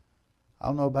 I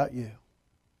don't know about you,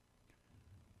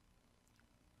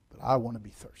 but I want to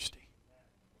be thirsty.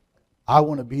 I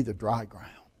want to be the dry ground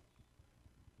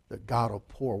that God will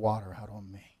pour water out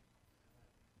on me.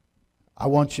 I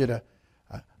want you to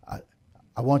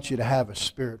have a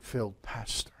Spirit-filled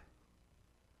pastor.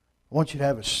 I want you to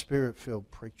have a Spirit-filled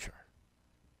preacher.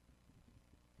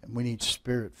 And we need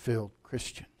Spirit-filled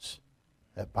Christians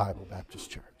at Bible Baptist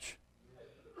Church.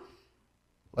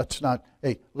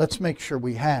 Let's make sure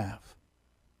we have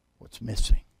what's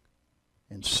missing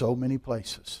in so many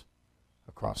places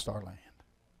across our land.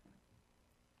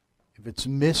 If it's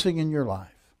missing in your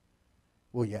life,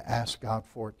 will you ask God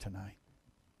for it tonight?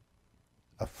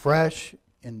 A fresh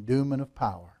endowment of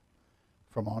power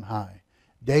from on high.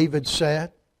 David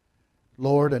said,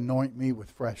 Lord, anoint me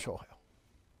with fresh oil.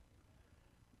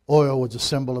 Oil was a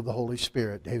symbol of the Holy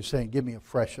Spirit. David was saying, give me a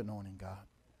fresh anointing, God.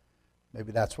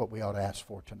 Maybe that's what we ought to ask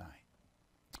for tonight.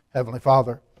 Heavenly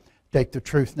Father, take the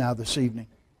truth now this evening.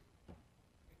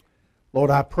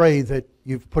 Lord, I pray that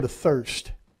you've put a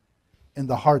thirst in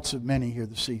the hearts of many here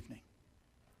this evening.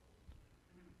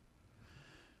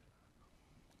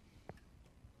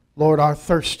 Lord, our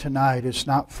thirst tonight is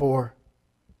not for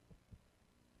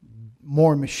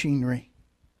more machinery.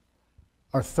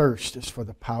 Our thirst is for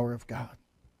the power of God.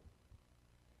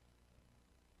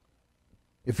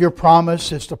 If your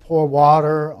promise is to pour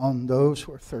water on those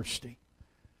who are thirsty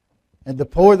and to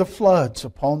pour the floods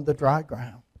upon the dry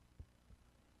ground,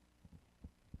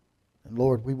 then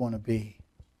Lord, we want to be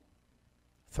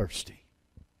thirsty.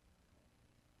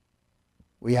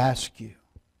 We ask you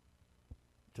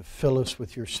to fill us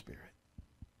with your Spirit.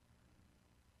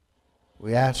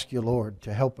 We ask you, Lord,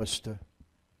 to help us to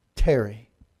tarry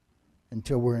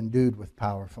until we're endued with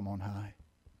power from on high.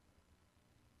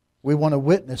 We want to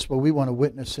witness, but we want to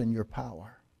witness in your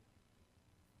power.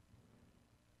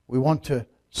 We want to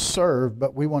serve,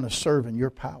 but we want to serve in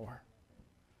your power.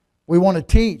 We want to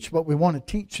teach, but we want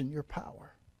to teach in your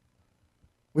power.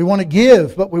 We want to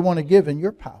give, but we want to give in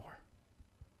your power.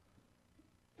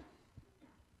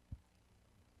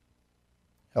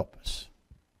 Help us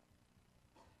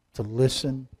to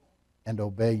listen and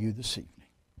obey you this evening.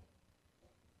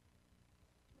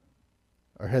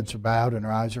 Our heads are bowed and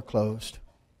our eyes are closed.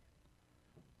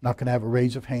 Not going to have a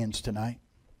raise of hands tonight.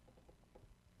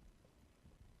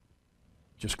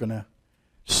 Just going to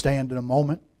stand in a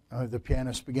moment. The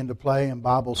pianists begin to play and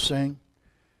Bob will sing.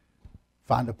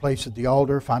 Find a place at the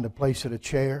altar. Find a place at a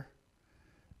chair.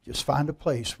 Just find a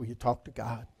place where you talk to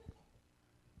God.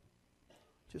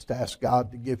 Just ask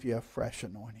God to give you a fresh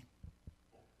anointing.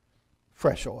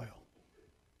 Fresh oil.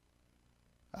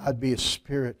 I'd be a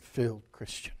Spirit-filled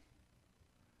Christian.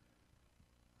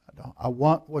 I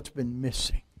want what's been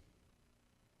missing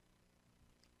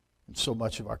in so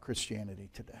much of our Christianity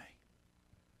today.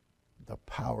 The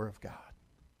power of God.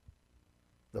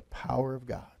 The power of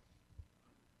God.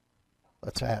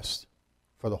 Let's ask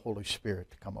for the Holy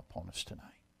Spirit to come upon us tonight.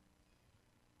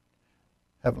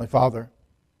 Heavenly Father,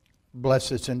 bless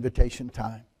this invitation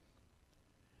time.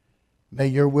 May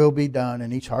your will be done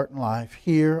in each heart and life.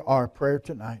 Hear our prayer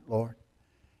tonight, Lord.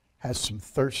 Has some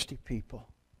thirsty people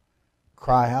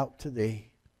cry out to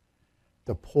thee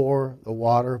to pour the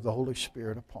water of the Holy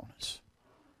Spirit upon us.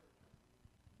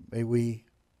 May we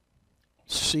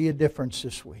see a difference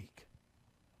this week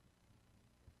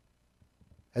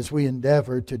as we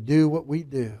endeavor to do what we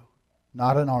do,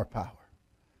 not in our power,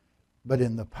 but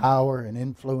in the power and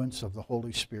influence of the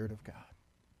Holy Spirit of God.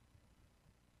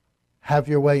 Have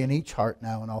your way in each heart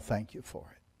now, and I'll thank you for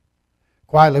it.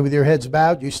 Quietly with your heads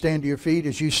bowed, you stand to your feet.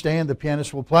 As you stand, the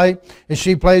pianist will play. As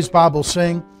she plays, Bob will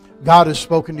sing. God has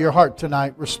spoken to your heart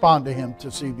tonight. Respond to Him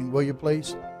this evening, will you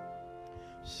please?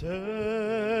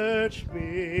 Search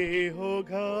me, O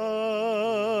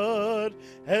God,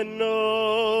 and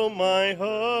know my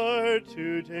heart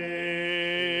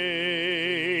today.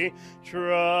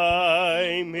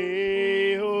 Try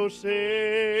me, O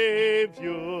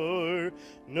Savior,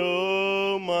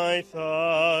 know my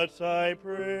thoughts, I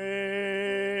pray.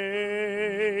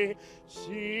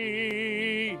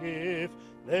 See if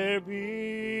there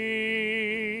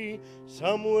be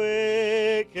some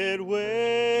wicked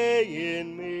way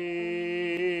in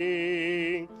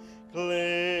me.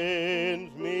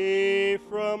 Cleanse me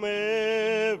from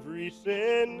every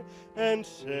sin and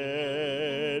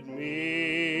set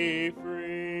me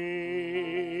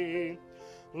free.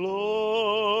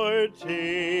 Lord,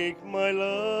 take my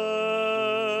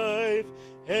life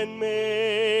and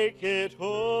make it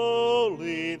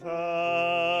wholly thine.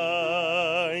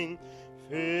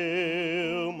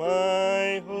 Fill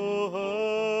my whole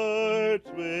heart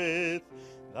with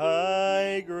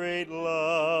thy great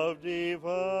love divine.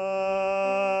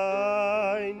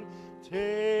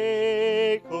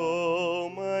 Take all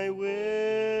my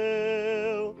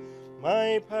will,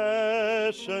 my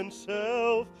passion,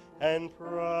 self, and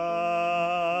pride.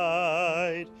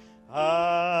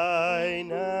 I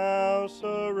now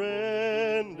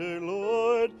surrender,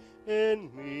 Lord, in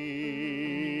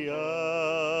me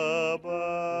abide.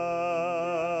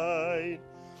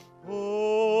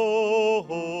 O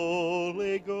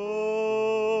Holy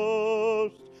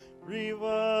Ghost,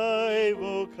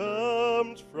 revival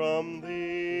comes from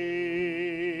thee.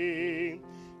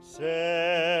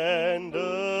 Send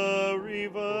a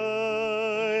revival,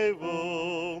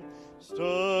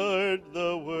 start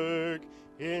the work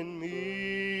in me.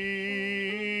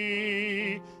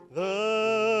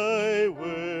 Thy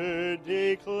word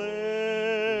declares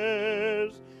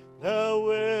thou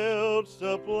wilt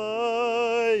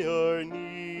supply our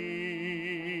need.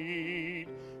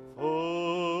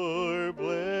 For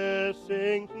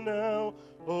blessings now,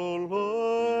 O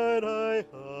Lord, I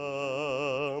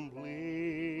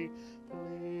humbly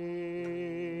plead.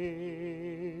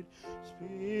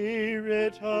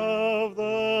 Spirit of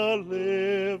the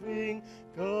living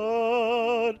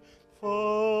God,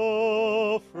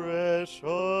 fall fresh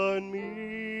on me.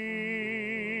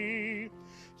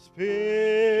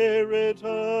 Spirit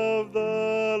of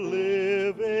the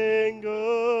living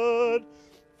God,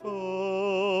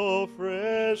 fall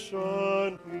fresh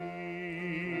on me.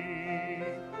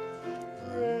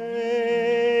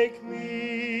 Break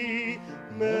me,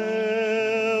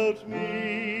 melt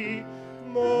me,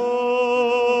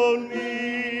 mold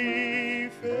me,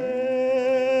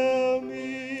 fill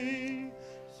me.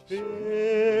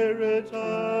 Spirit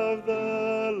of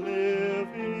the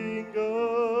living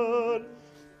God,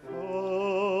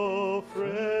 fall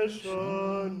fresh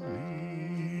on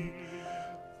me.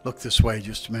 Look this way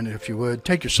just a minute if you would.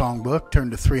 Take your songbook,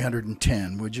 turn to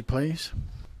 310, would you please?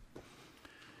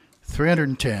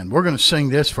 310. We're going to sing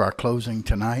this for our closing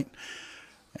tonight.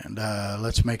 And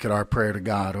let's make it our prayer to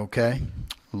God, okay?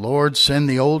 Lord, send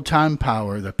the old-time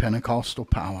power, the Pentecostal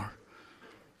power.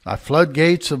 Thy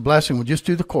floodgates of blessing. We'll just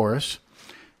do the chorus.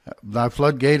 Thy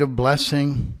floodgate of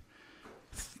blessing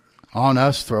on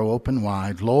us throw open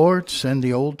wide. Lord, send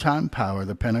the old-time power,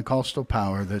 the Pentecostal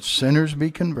power, that sinners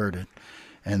be converted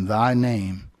and thy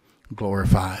name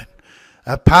glorified.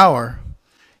 That power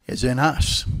is in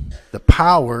us. The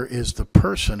power is the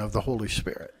person of the Holy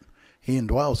Spirit. He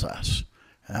indwells us.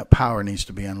 And that power needs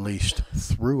to be unleashed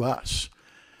through us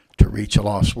to reach a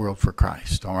lost world for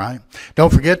Christ. All right?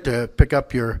 Don't forget to pick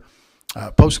up your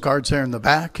postcards there in the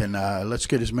back, and let's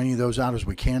get as many of those out as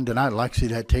we can tonight. I'd like to see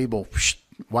that table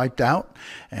wiped out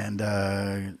and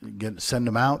send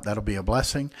them out. That'll be a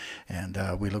blessing, and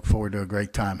we look forward to a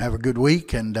great time. Have a good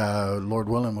week, and Lord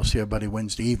willing, we'll see everybody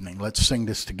Wednesday evening. Let's sing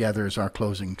this together as our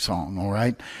closing song, all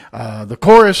right? The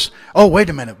chorus. Oh, wait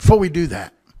a minute. Before we do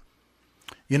that,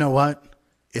 you know what?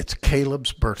 It's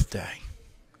Caleb's birthday.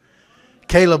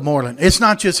 Caleb Moreland. It's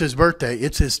not just his birthday.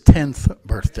 It's his 10th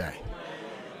birthday.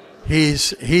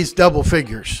 He's double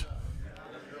figures.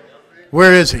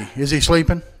 Where is he? Is he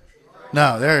sleeping?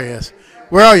 No, there he is.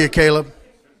 Where are you, Caleb?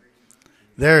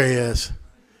 There he is.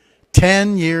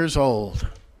 10 years old.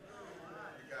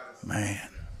 Man.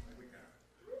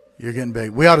 You're getting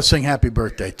big. We ought to sing happy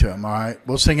birthday to him, all right?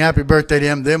 We'll sing happy birthday to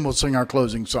him, then we'll sing our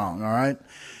closing song, all right?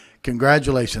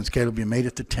 Congratulations, Caleb. You made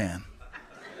it to 10.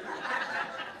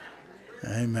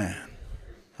 Amen.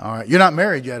 All right. You're not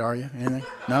married yet, are you? Anything?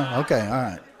 No? Okay. All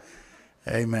right.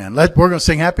 Amen. We're going to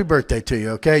sing happy birthday to you,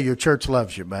 okay? Your church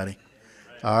loves you, buddy.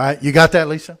 All right. You got that,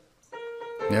 Lisa?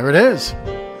 There it is.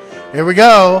 Here we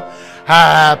go.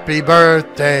 Happy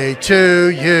birthday to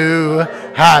you.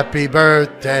 Happy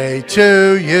birthday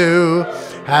to you.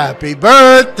 Happy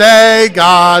birthday.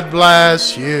 God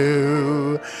bless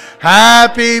you.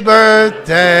 Happy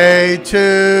birthday to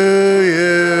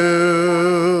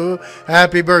you.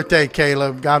 Happy birthday,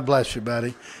 Caleb. God bless you,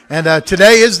 buddy. And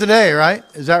today is the day, right?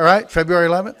 Is that right? February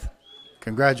 11th?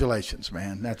 Congratulations,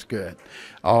 man. That's good.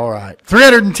 All right.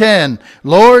 310.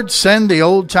 Lord, send the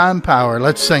old-time power.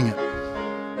 Let's sing it.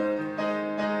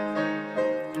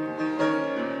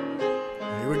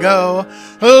 Here we go.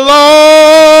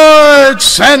 Lord,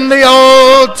 send the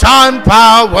old-time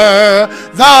power,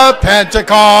 the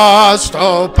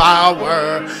Pentecostal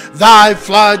power, thy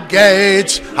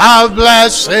floodgates of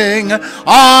blessing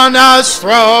on us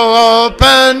throw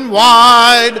open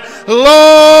wide.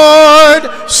 Lord,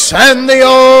 send the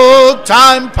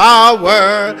old-time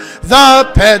power,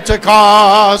 the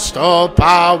Pentecostal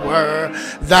power,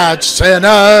 that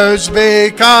sinners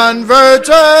be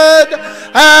converted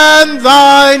and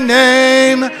thy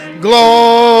name glorified.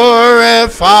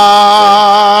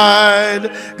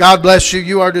 God bless you.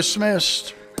 You are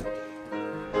dismissed.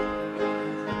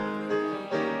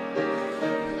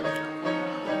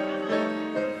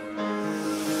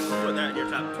 Put that in your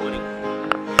top 20.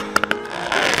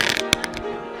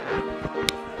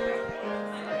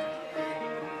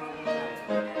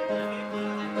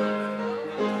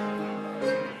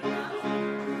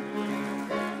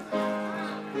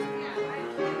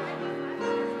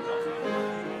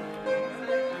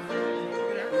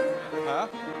 Huh?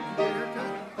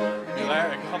 You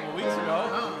there a couple weeks ago.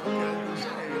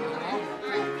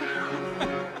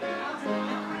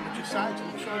 Put your sides on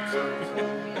the short sides.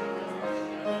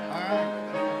 All right.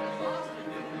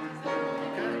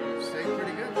 Okay. Stayed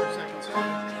pretty good for a second.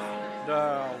 The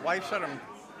wife said I'm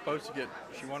supposed to get,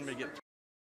 she wanted me to get